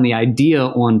found the idea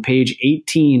on page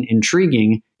 18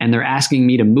 intriguing and they're asking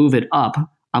me to move it up,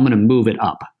 I'm going to move it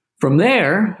up. From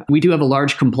there, we do have a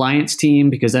large compliance team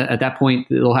because at that point,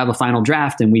 they'll have a final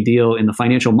draft and we deal in the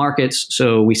financial markets.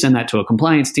 So we send that to a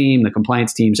compliance team. The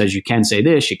compliance team says, you can say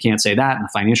this, you can't say that in the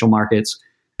financial markets.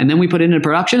 And then we put it into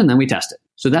production and then we test it.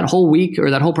 So that whole week or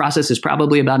that whole process is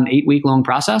probably about an 8-week long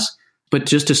process. But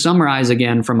just to summarize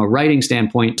again, from a writing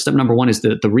standpoint, step number 1 is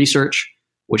the research,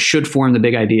 which should form the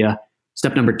big idea.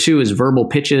 Step number 2 is verbal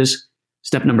pitches.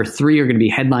 Step number 3 are going to be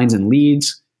headlines and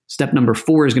leads. Step number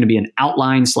 4 is going to be an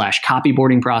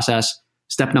outline/copyboarding process.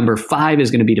 Step number 5 is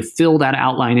going to be to fill that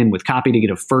outline in with copy to get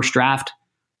a first draft.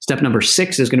 Step number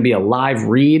 6 is going to be a live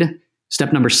read.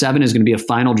 Step number 7 is going to be a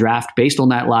final draft based on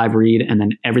that live read. And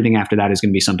then everything after that is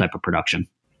going to be some type of production.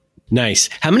 Nice.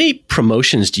 How many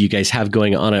promotions do you guys have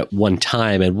going on at one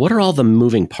time? And what are all the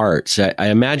moving parts? I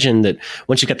imagine that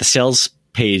once you've got the sales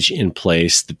page in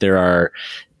place, that there are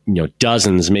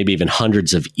dozens, maybe even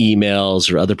hundreds of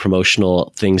emails or other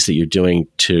promotional things that you're doing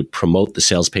to promote the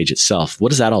sales page itself. What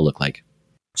does that all look like?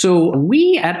 So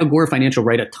we at Agora Financial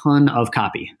write a ton of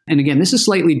copy. And again, this is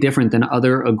slightly different than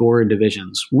other Agora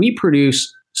divisions. We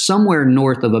produce somewhere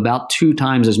north of about 2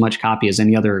 times as much copy as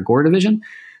any other Agora division.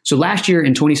 So last year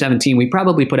in 2017, we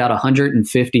probably put out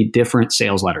 150 different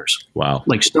sales letters. Wow.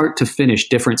 Like start to finish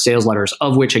different sales letters,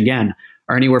 of which again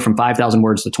are anywhere from 5,000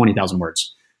 words to 20,000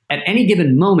 words. At any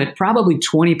given moment, probably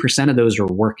 20% of those are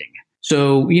working.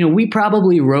 So, we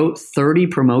probably wrote 30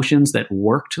 promotions that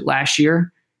worked last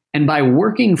year. And by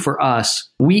working for us,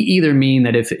 we either mean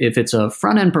that if it's a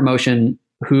front-end promotion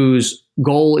whose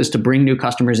goal is to bring new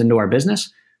customers into our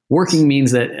business, working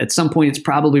means that at some point it's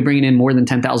probably bringing in more than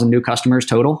 10,000 new customers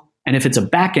total. And if it's a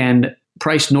back-end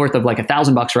priced north of like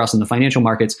 $1,000 for us in the financial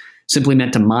markets, simply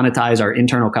meant to monetize our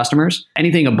internal customers,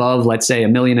 anything above, let's say,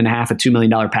 $1.5 million, a $2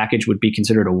 million package would be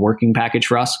considered a working package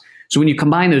for us. So when you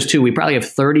combine those two, we probably have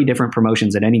 30 different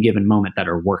promotions at any given moment that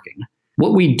are working.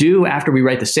 What we do after we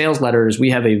write the sales letter is we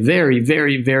have a very,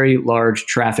 very, very large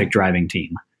traffic driving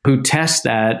team who tests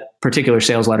that particular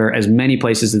sales letter as many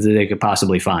places as they could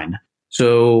possibly find.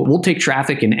 So we'll take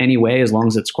traffic in any way as long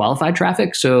as it's qualified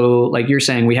traffic. So like you're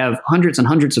saying, we have hundreds and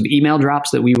hundreds of email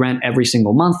drops that we rent every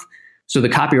single month. So the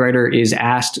copywriter is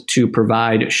asked to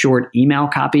provide short email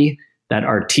copy that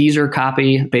are teaser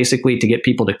copy, basically to get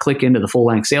people to click into the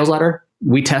full-length sales letter.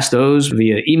 We test those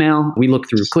via email. We look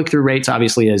through click-through rates,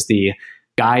 obviously, as the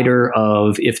guider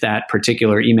of if that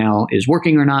particular email is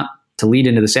working or not to lead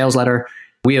into the sales letter.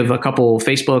 We have a couple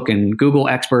Facebook and Google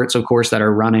experts, of course, that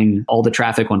are running all the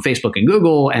traffic on Facebook and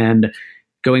Google and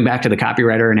going back to the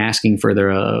copywriter and asking for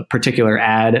the particular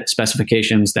ad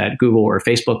specifications that Google or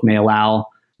Facebook may allow.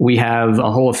 We have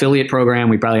a whole affiliate program.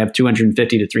 We probably have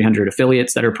 250 to 300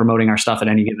 affiliates that are promoting our stuff at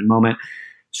any given moment.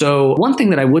 So one thing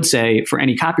that I would say for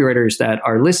any copywriters that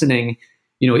are listening,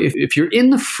 if you're in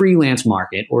the freelance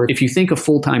market, or if you think a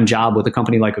full-time job with a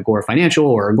company like Agora Financial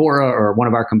or Agora or one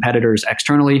of our competitors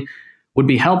externally would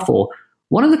be helpful,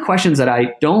 one of the questions that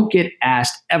I don't get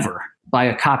asked ever by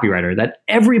a copywriter that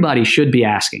everybody should be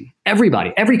asking, every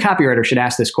copywriter should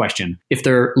ask this question if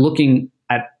they're looking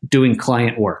at doing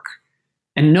client work,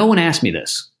 and no one asked me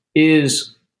this,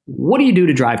 is what do you do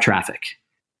to drive traffic?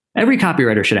 Every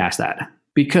copywriter should ask that,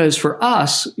 because for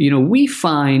us, we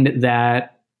find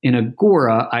that in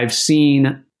Agora, I've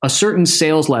seen a certain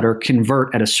sales letter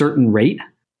convert at a certain rate.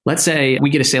 Let's say we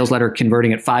get a sales letter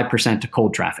converting at 5% to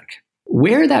cold traffic.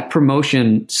 Where that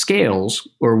promotion scales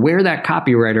or where that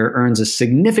copywriter earns a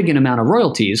significant amount of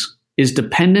royalties is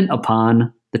dependent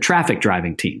upon the traffic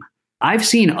driving team. I've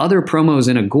seen other promos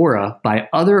in Agora by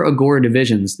other Agora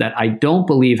divisions that I don't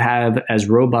believe have as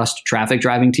robust traffic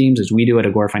driving teams as we do at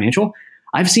Agora Financial.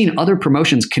 I've seen other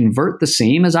promotions convert the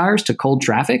same as ours to cold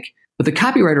traffic, but the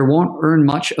copywriter won't earn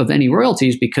much of any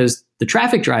royalties because the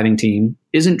traffic driving team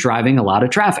isn't driving a lot of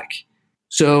traffic.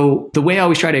 So the way I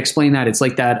always try to explain that, it's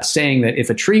like that saying that if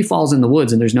a tree falls in the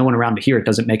woods and there's no one around to hear it,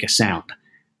 doesn't make a sound.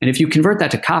 And if you convert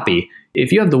that to copy,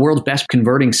 if you have the world's best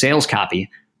converting sales copy,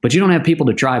 but you don't have people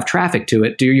to drive traffic to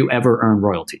it, do you ever earn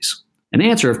royalties? And the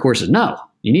answer, of course, is no.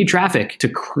 You need traffic to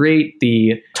create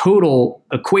the total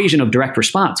equation of direct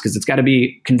response, because it's got to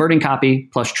be converting copy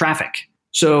plus traffic.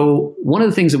 So one of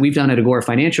the things that we've done at Agora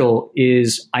Financial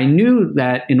is I knew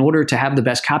that in order to have the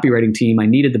best copywriting team, I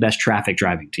needed the best traffic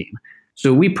driving team.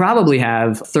 So we probably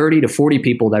have 30 to 40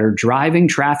 people that are driving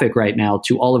traffic right now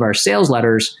to all of our sales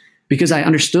letters, because I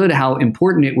understood how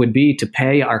important it would be to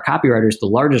pay our copywriters the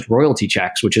largest royalty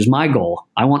checks, which is my goal.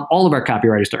 I want all of our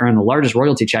copywriters to earn the largest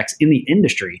royalty checks in the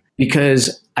industry,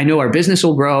 because I know our business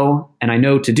will grow, and I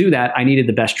know to do that, I needed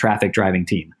the best traffic driving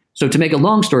team. So to make a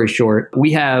long story short,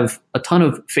 we have a ton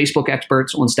of Facebook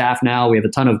experts on staff now. We have a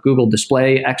ton of Google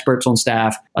display experts on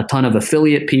staff, a ton of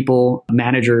affiliate people,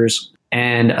 managers,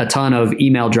 and a ton of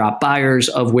email drop buyers,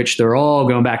 of which they're all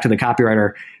going back to the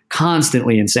copywriter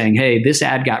constantly and saying, hey, this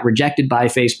ad got rejected by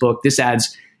Facebook. This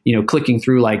ad's, clicking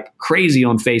through like crazy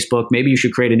on Facebook. Maybe you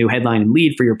should create a new headline and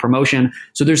lead for your promotion.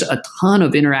 So there's a ton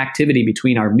of interactivity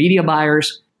between our media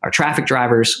buyers, our traffic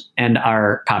drivers, and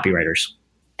our copywriters.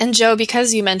 And Joe,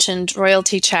 because you mentioned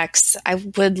royalty checks, I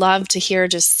would love to hear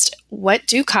just what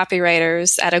do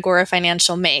copywriters at Agora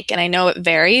Financial make? And I know it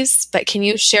varies, but can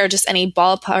you share just any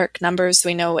ballpark numbers so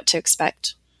we know what to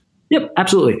expect? Yep,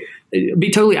 absolutely. Be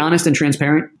totally honest and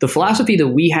transparent. The philosophy that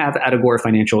we have at Agora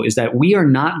Financial is that we are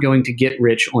not going to get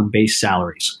rich on base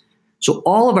salaries. So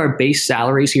all of our base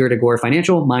salaries here at Agora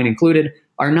Financial, mine included,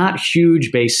 are not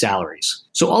huge base salaries.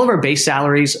 So all of our base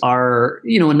salaries are,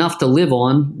 enough to live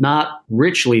on, not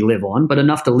richly live on, but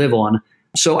enough to live on.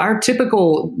 So our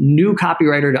typical new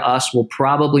copywriter to us will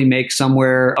probably make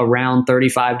somewhere around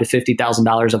 $35,000 to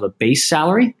 $50,000 of a base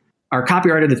salary. Our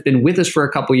copywriter that's been with us for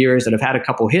a couple years, that have had a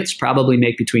couple hits, probably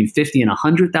make between $50,000 and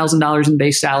 $100,000 in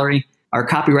base salary. Our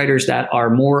copywriters that are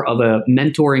more of a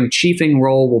mentoring, chiefing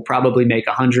role will probably make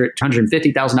 $100,000 to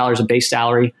 $150,000 of base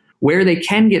salary. Where they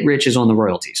can get rich is on the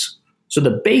royalties. So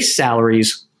the base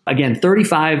salaries, again,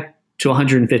 $35,000 to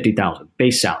 $150,000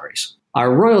 base salaries.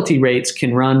 Our royalty rates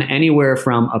can run anywhere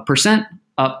from 1%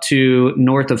 up to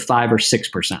north of 5 or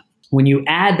 6%. When you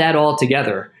add that all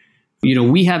together,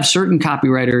 We have certain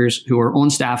copywriters who are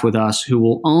on staff with us who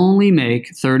will only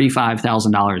make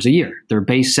 $35,000 a year, their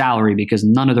base salary, because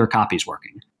none of their copy's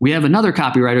working. We have another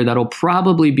copywriter that'll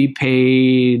probably be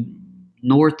paid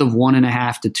north of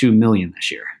 $1.5 to $2 million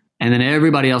this year. And then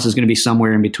everybody else is going to be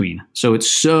somewhere in between. So it's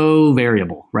so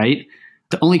variable, right?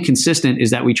 The only consistent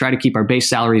is that we try to keep our base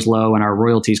salaries low and our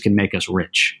royalties can make us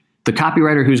rich. The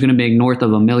copywriter who's going to make north of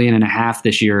 $1.5 million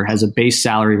this year has a base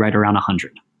salary right around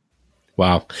 100.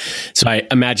 Wow. So I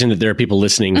imagine that there are people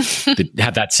listening that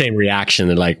have that same reaction.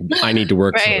 They're like, I need to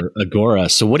work for Agora.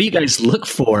 So what do you guys look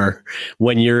for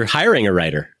when you're hiring a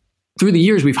writer? Through the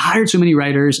years, we've hired so many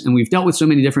writers and we've dealt with so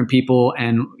many different people,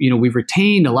 and we've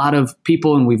retained a lot of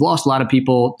people and we've lost a lot of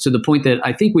people to the point that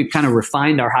I think we've kind of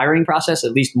refined our hiring process,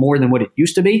 at least more than what it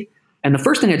used to be. And the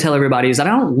first thing I tell everybody is that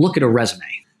I don't look at a resume.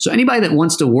 So anybody that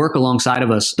wants to work alongside of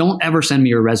us, don't ever send me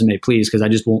your resume, please, because I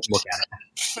just won't look at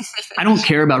it. I don't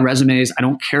care about resumes. I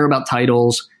don't care about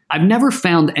titles. I've never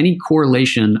found any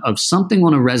correlation of something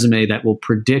on a resume that will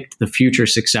predict the future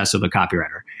success of a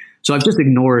copywriter. So I've just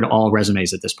ignored all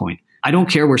resumes at this point. I don't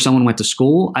care where someone went to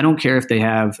school. I don't care if they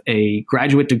have a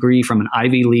graduate degree from an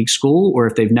Ivy League school or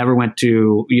if they've never went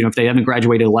to, if they haven't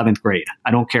graduated 11th grade.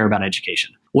 I don't care about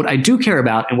education. What I do care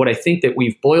about, and what I think that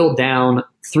we've boiled down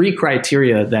 3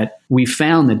 criteria that we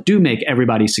found that do make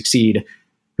everybody succeed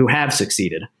who have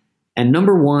succeeded. And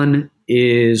number 1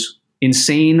 is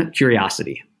insane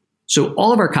curiosity. So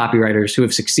all of our copywriters who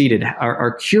have succeeded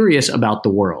are curious about the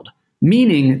world,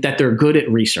 meaning that they're good at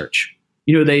research.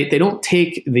 They don't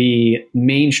take the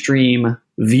mainstream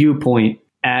viewpoint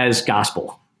as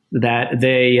gospel, that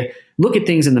they look at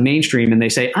things in the mainstream and they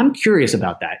say, I'm curious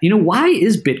about that. Why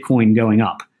is Bitcoin going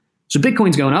up? So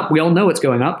Bitcoin's going up. We all know it's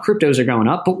going up. Cryptos are going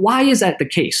up. But why is that the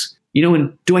case?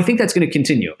 And do I think that's going to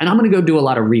continue? And I'm going to go do a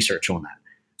lot of research on that.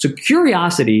 So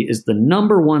curiosity is the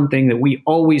number 1 thing that we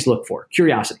always look for,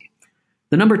 curiosity.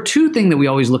 The number 2 thing that we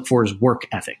always look for is work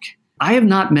ethic. I have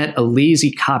not met a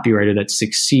lazy copywriter that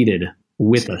succeeded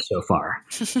with us so far.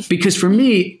 Because for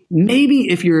me, maybe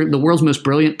if you're the world's most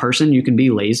brilliant person, you can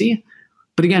be lazy.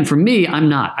 But again, for me, I'm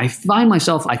not. I find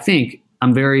myself, I think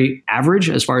I'm very average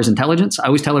as far as intelligence. I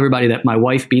always tell everybody that my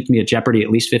wife beats me at Jeopardy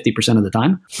at least 50% of the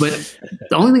time. But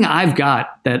the only thing I've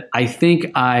got that I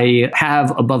think I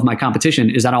have above my competition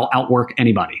is that I'll outwork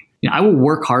anybody. I will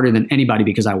work harder than anybody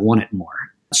because I want it more.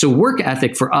 So work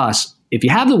ethic for us, if you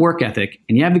have the work ethic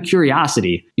and you have the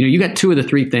curiosity, you got 2 of the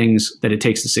 3 things that it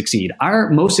takes to succeed. Our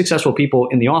most successful people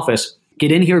in the office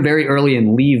get in here very early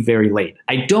and leave very late.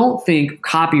 I don't think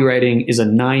copywriting is a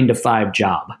 9 to 5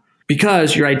 job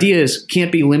because your ideas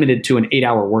can't be limited to an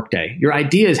 8-hour workday. Your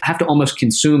ideas have to almost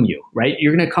consume you, right?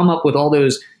 You're going to come up with all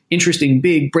those interesting,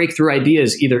 big breakthrough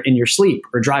ideas either in your sleep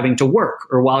or driving to work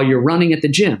or while you're running at the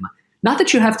gym. Not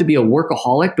that you have to be a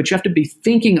workaholic, but you have to be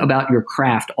thinking about your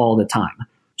craft all the time.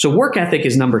 So work ethic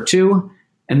is number 2.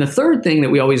 And the third thing that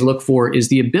we always look for is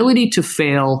the ability to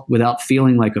fail without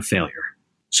feeling like a failure.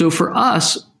 So for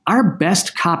us, our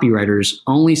best copywriters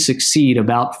only succeed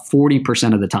about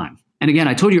 40% of the time. And again,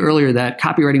 I told you earlier that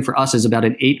copywriting for us is about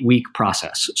an 8-week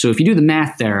process. So if you do the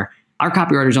math there, our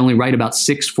copywriters only write about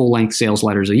 6 full-length sales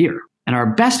letters a year. And our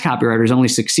best copywriters only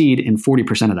succeed in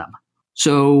 40% of them.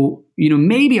 So,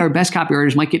 maybe our best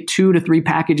copywriters might get 2 to 3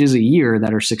 packages a year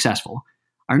that are successful.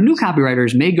 Our new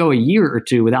copywriters may go a year or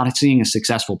 2 without seeing a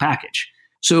successful package.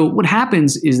 So what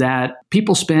happens is that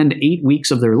people spend 8 weeks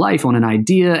of their life on an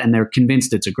idea and they're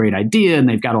convinced it's a great idea and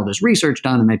they've got all this research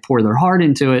done and they pour their heart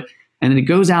into it. And then it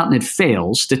goes out and it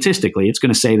fails. Statistically, it's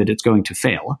going to say that it's going to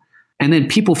fail. And then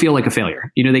people feel like a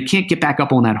failure. They can't get back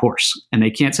up on that horse and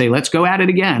they can't say, let's go at it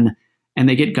again. And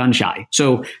they get gun shy.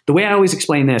 So the way I always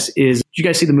explain this is, did you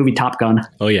guys see the movie Top Gun?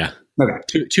 Oh, yeah.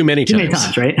 Okay. Too many times. Too many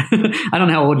times, right? I don't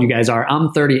know how old you guys are. I'm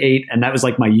 38, and that was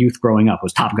like my youth growing up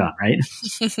was Top Gun, right?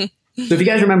 So if you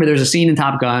guys remember, there's a scene in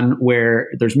Top Gun where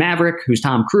there's Maverick, who's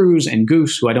Tom Cruise, and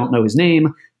Goose, who I don't know his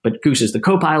name, but Goose is the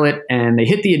co-pilot, and they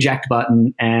hit the eject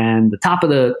button, and the top of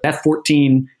the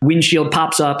F-14 windshield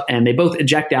pops up, and they both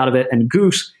eject out of it, and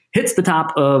Goose hits the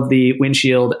top of the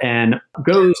windshield and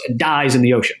goes and dies in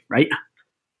the ocean, right?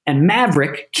 And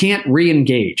Maverick can't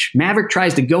re-engage. Maverick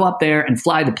tries to go up there and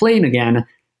fly the plane again.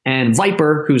 And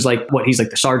Viper, who's he's like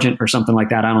the sergeant or something like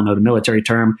that. I don't know the military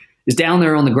term, is down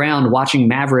there on the ground watching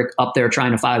Maverick up there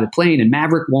trying to fly the plane. And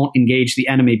Maverick won't engage the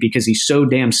enemy because he's so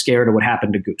damn scared of what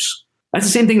happened to Goose. That's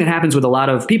the same thing that happens with a lot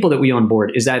of people that we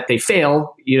onboard is that they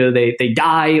fail, they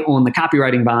die on the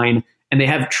copywriting vine and they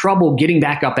have trouble getting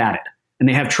back up at it. And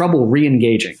they have trouble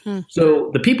re-engaging. So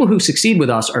the people who succeed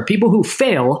with us are people who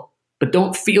fail but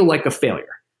don't feel like a failure.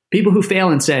 People who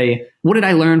fail and say, what did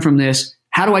I learn from this?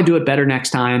 How do I do it better next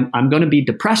time? I'm going to be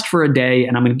depressed for a day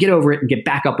and I'm going to get over it and get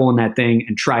back up on that thing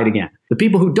and try it again. The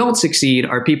people who don't succeed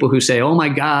are people who say, oh my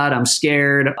God, I'm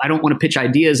scared. I don't want to pitch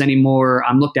ideas anymore.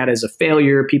 I'm looked at as a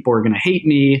failure. People are going to hate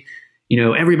me.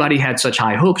 Everybody had such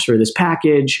high hopes for this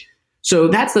package. So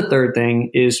that's the third thing,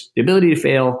 is the ability to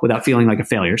fail without feeling like a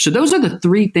failure. So those are the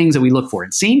three things that we look for: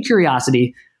 insane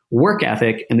curiosity, work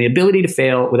ethic, and the ability to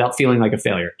fail without feeling like a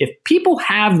failure. If people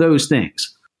have those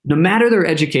things, no matter their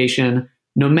education,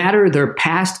 no matter their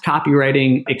past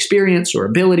copywriting experience or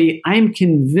ability, I am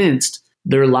convinced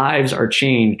their lives are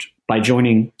changed by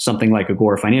joining something like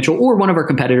Agora Financial or one of our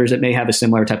competitors that may have a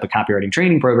similar type of copywriting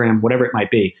training program, whatever it might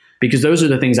be, because those are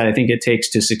the things that I think it takes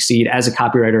to succeed as a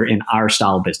copywriter in our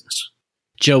style of business.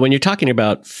 Joe, when you're talking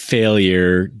about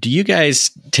failure, do you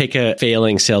guys take a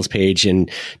failing sales page and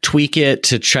tweak it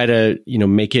to try to,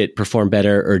 make it perform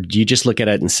better? Or do you just look at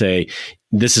it and say,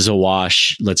 this is a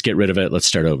wash, let's get rid of it, let's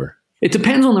start over? It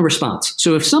depends on the response.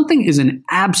 So if something is an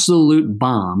absolute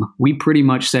bomb, we pretty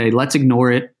much say, let's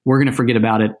ignore it. We're going to forget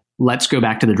about it. Let's go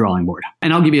back to the drawing board.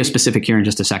 And I'll give you a specific here in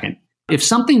just a second. If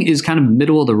something is kind of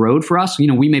middle of the road for us, we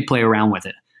may play around with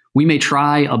it. We may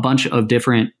try a bunch of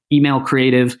different email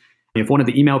creative. If one of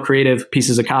the email creative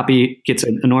pieces of copy gets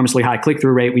an enormously high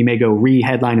click-through rate, we may go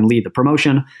re-headline and lead the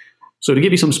promotion. So to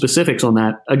give you some specifics on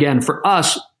that, again, for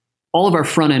us, all of our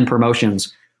front-end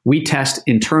promotions, we test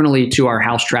internally to our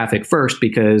house traffic first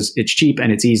because it's cheap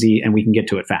and it's easy and we can get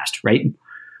to it fast, right?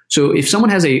 So if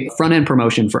someone has a front-end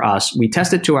promotion for us, we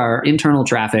test it to our internal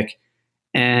traffic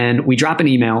and we drop an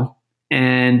email.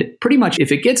 And pretty much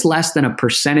if it gets less than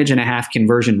 1.5%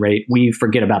 conversion rate, we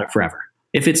forget about it forever.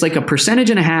 If it's like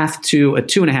 1.5% to a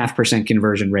 2.5%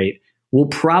 conversion rate, we'll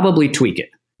probably tweak it.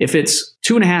 If it's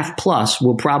 2.5 plus,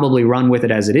 we'll probably run with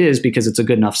it as it is because it's a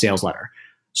good enough sales letter.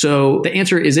 So the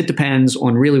answer is it depends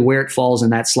on really where it falls in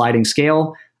that sliding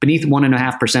scale. Beneath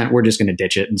 1.5%, we're just going to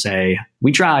ditch it and say,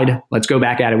 we tried, let's go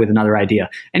back at it with another idea.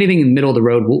 Anything in the middle of the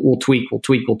road, we'll tweak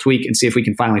and see if we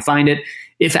can finally find it.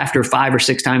 If after 5 or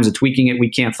 6 times of tweaking it, we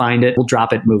can't find it, we'll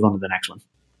drop it and move on to the next one.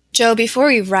 Joe, before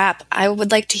we wrap, I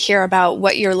would like to hear about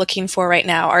what you're looking for right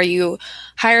now. Are you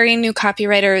hiring new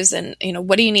copywriters, and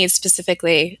what do you need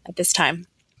specifically at this time?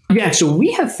 Yeah, so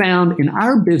we have found in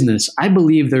our business, I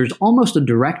believe there's almost a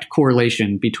direct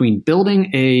correlation between building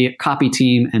a copy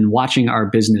team and watching our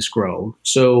business grow.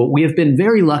 So we have been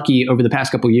very lucky over the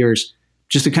past couple of years.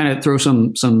 Just to kind of throw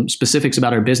some specifics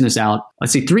about our business out.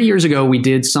 Let's see, 3 years ago, we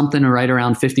did something right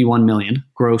around 51 million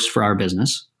gross for our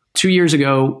business. 2 years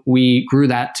ago, we grew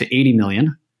that to 80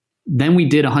 million. Then we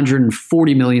did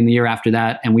 140 million the year after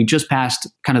that. And we just passed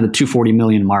kind of the 240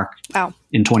 million mark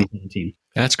in 2017.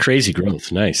 That's crazy growth.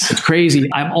 Nice. It's crazy.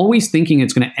 I'm always thinking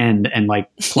it's going to end and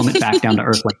plummet back down to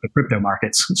earth like the crypto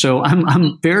markets. So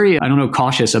I'm very,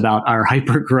 cautious about our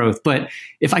hyper growth. But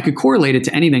if I could correlate it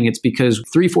to anything, it's because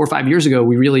 3, 4, 5 years ago,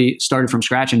 we really started from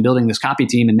scratch and building this copy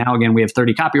team. And now again, we have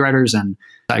 30 copywriters and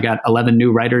I got 11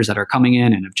 new writers that are coming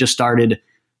in and have just started.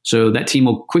 So that team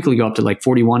will quickly go up to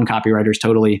 41 copywriters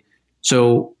totally.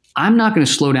 So I'm not going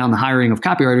to slow down the hiring of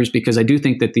copywriters because I do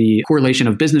think that the correlation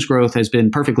of business growth has been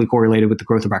perfectly correlated with the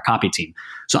growth of our copy team.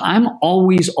 So I'm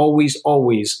always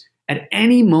at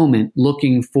any moment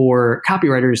looking for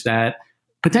copywriters that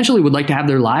potentially would like to have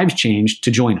their lives changed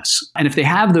to join us. And if they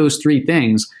have those 3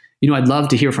 things, I'd love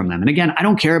to hear from them. And again, I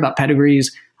don't care about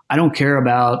pedigrees. I don't care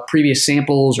about previous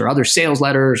samples or other sales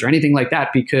letters or anything like that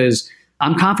because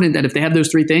I'm confident that if they have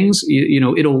those 3 things,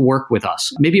 it'll work with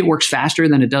us. Maybe it works faster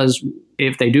than it does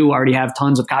if they do already have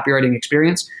tons of copywriting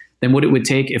experience than what it would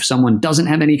take if someone doesn't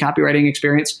have any copywriting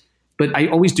experience. But I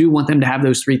always do want them to have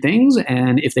those 3 things.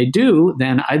 And if they do,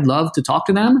 then I'd love to talk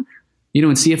to them,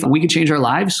 and see if we could change our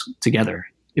lives together.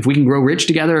 If we can grow rich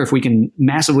together, if we can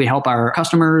massively help our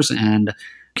customers and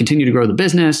continue to grow the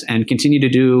business and continue to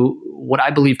do what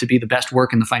I believe to be the best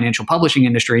work in the financial publishing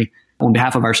industry on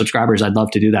behalf of our subscribers, I'd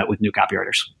love to do that with new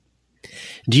copywriters.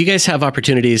 Do you guys have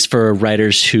opportunities for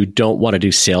writers who don't want to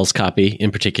do sales copy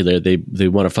in particular? They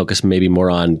want to focus maybe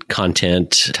more on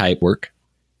content type work?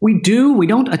 We do. We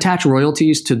don't attach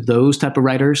royalties to those type of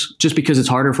writers just because it's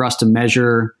harder for us to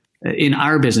measure in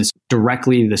our business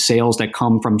directly the sales that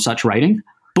come from such writing.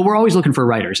 But we're always looking for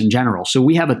writers in general. So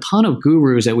we have a ton of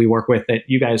gurus that we work with that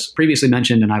you guys previously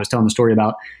mentioned and I was telling the story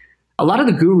about. A lot of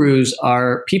the gurus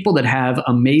are people that have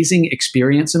amazing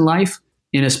experience in life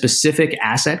in a specific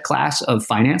asset class of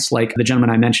finance. Like the gentleman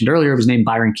I mentioned earlier was named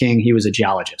Byron King. He was a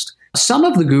geologist. Some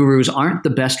of the gurus aren't the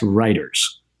best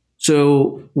writers.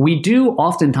 So we do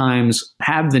oftentimes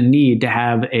have the need to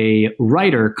have a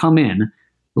writer come in,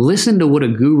 listen to what a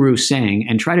guru's saying,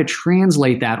 and try to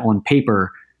translate that on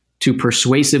paper to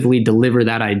persuasively deliver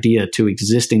that idea to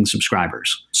existing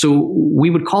subscribers. So we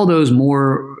would call those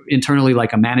more internally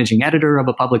like a managing editor of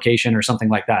a publication or something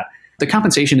like that. The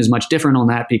compensation is much different on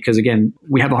that because, again,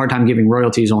 we have a hard time giving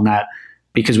royalties on that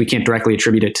because we can't directly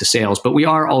attribute it to sales. But we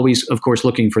are always, of course,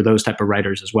 looking for those type of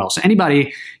writers as well. So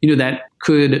anybody, that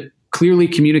could clearly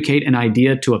communicate an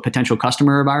idea to a potential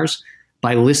customer of ours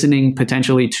by listening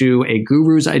potentially to a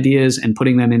guru's ideas and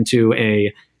putting them into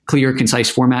a clear, concise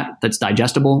format that's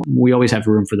digestible, we always have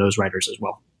room for those writers as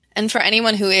well. And for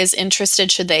anyone who is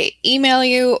interested, should they email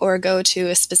you or go to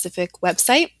a specific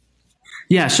website?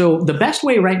 Yeah, so the best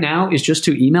way right now is just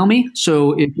to email me.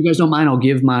 So if you guys don't mind, I'll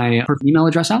give my personal email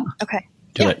address out. Okay.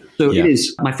 Do it. So it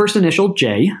is my first initial,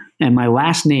 J, and my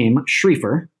last name,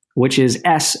 Schriefer, which is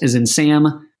S as in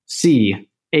Sam, C,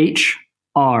 H,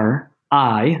 R,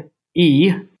 I,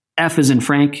 E, F as in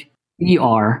Frank,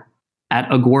 ER, at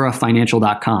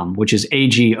agorafinancial.com, which is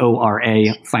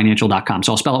AGORA financial.com.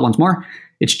 So I'll spell it once more.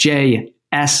 It's J,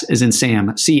 S as in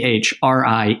Sam, C, H, R,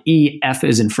 I, E, F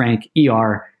as in Frank,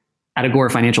 ER, at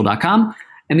agorafinancial.com.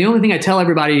 And the only thing I tell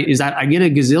everybody is that I get a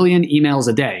gazillion emails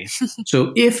a day.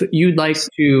 So if you'd like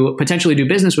to potentially do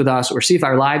business with us or see if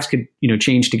our lives could,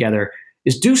 change together,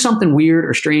 is do something weird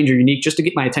or strange or unique just to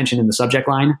get my attention in the subject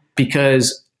line.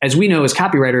 Because as we know, as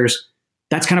copywriters,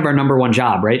 that's kind of our number one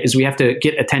job, right? Is we have to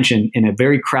get attention in a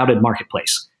very crowded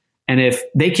marketplace. And if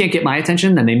they can't get my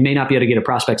attention, then they may not be able to get a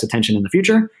prospect's attention in the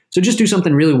future. So just do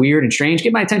something really weird and strange.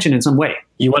 Get my attention in some way.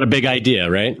 You want a big idea,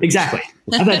 right? Exactly.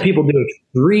 I've had people do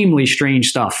extremely strange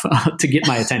stuff to get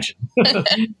my attention.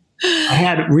 I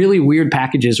had really weird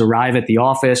packages arrive at the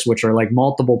office, which are like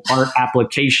multiple part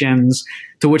applications,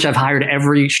 to which I've hired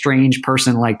every strange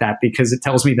person like that because it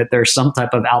tells me that there's some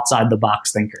type of outside the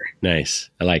box thinker. Nice.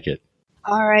 I like it.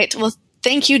 All right. Well,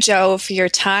 thank you, Joe, for your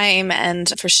time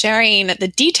and for sharing the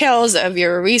details of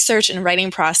your research and writing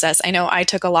process. I know I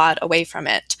took a lot away from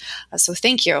it. So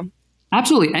thank you.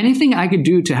 Absolutely. Anything I could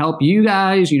do to help you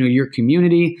guys, your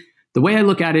community. The way I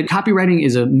look at it, copywriting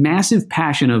is a massive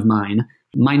passion of mine.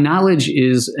 My knowledge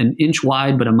is an inch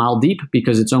wide, but a mile deep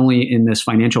because it's only in this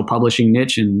financial publishing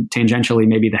niche and tangentially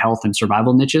maybe the health and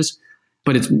survival niches.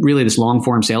 But it's really this long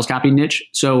form sales copy niche.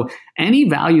 So any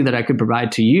value that I could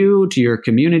provide to you, to your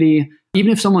community,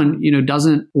 even if someone,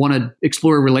 doesn't want to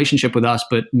explore a relationship with us,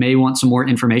 but may want some more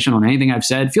information on anything I've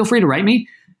said, feel free to write me.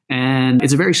 And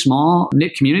it's a very small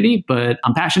knit community, but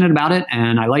I'm passionate about it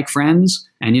and I like friends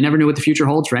and you never know what the future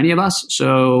holds for any of us.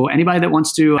 So anybody that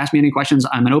wants to ask me any questions,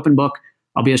 I'm an open book.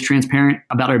 I'll be as transparent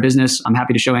about our business. I'm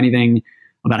happy to show anything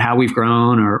about how we've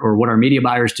grown or what our media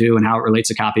buyers do and how it relates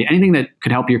to copy. Anything that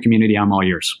could help your community, I'm all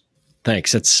ears.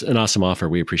 Thanks. That's an awesome offer.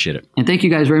 We appreciate it. And thank you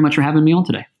guys very much for having me on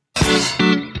today.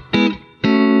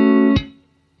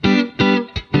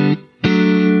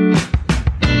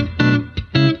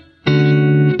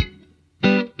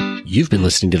 You've been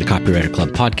listening to the Copywriter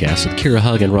Club podcast with Kira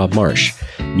Hug and Rob Marsh.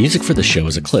 Music for the show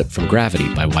is a clip from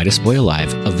Gravity by Whitest Boy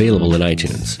Alive, available in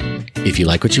iTunes. If you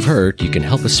like what you've heard, you can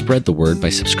help us spread the word by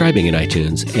subscribing in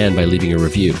iTunes and by leaving a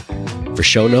review. For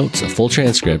show notes, a full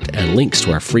transcript, and links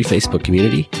to our free Facebook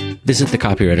community, visit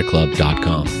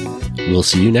thecopywriterclub.com. We'll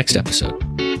see you next episode.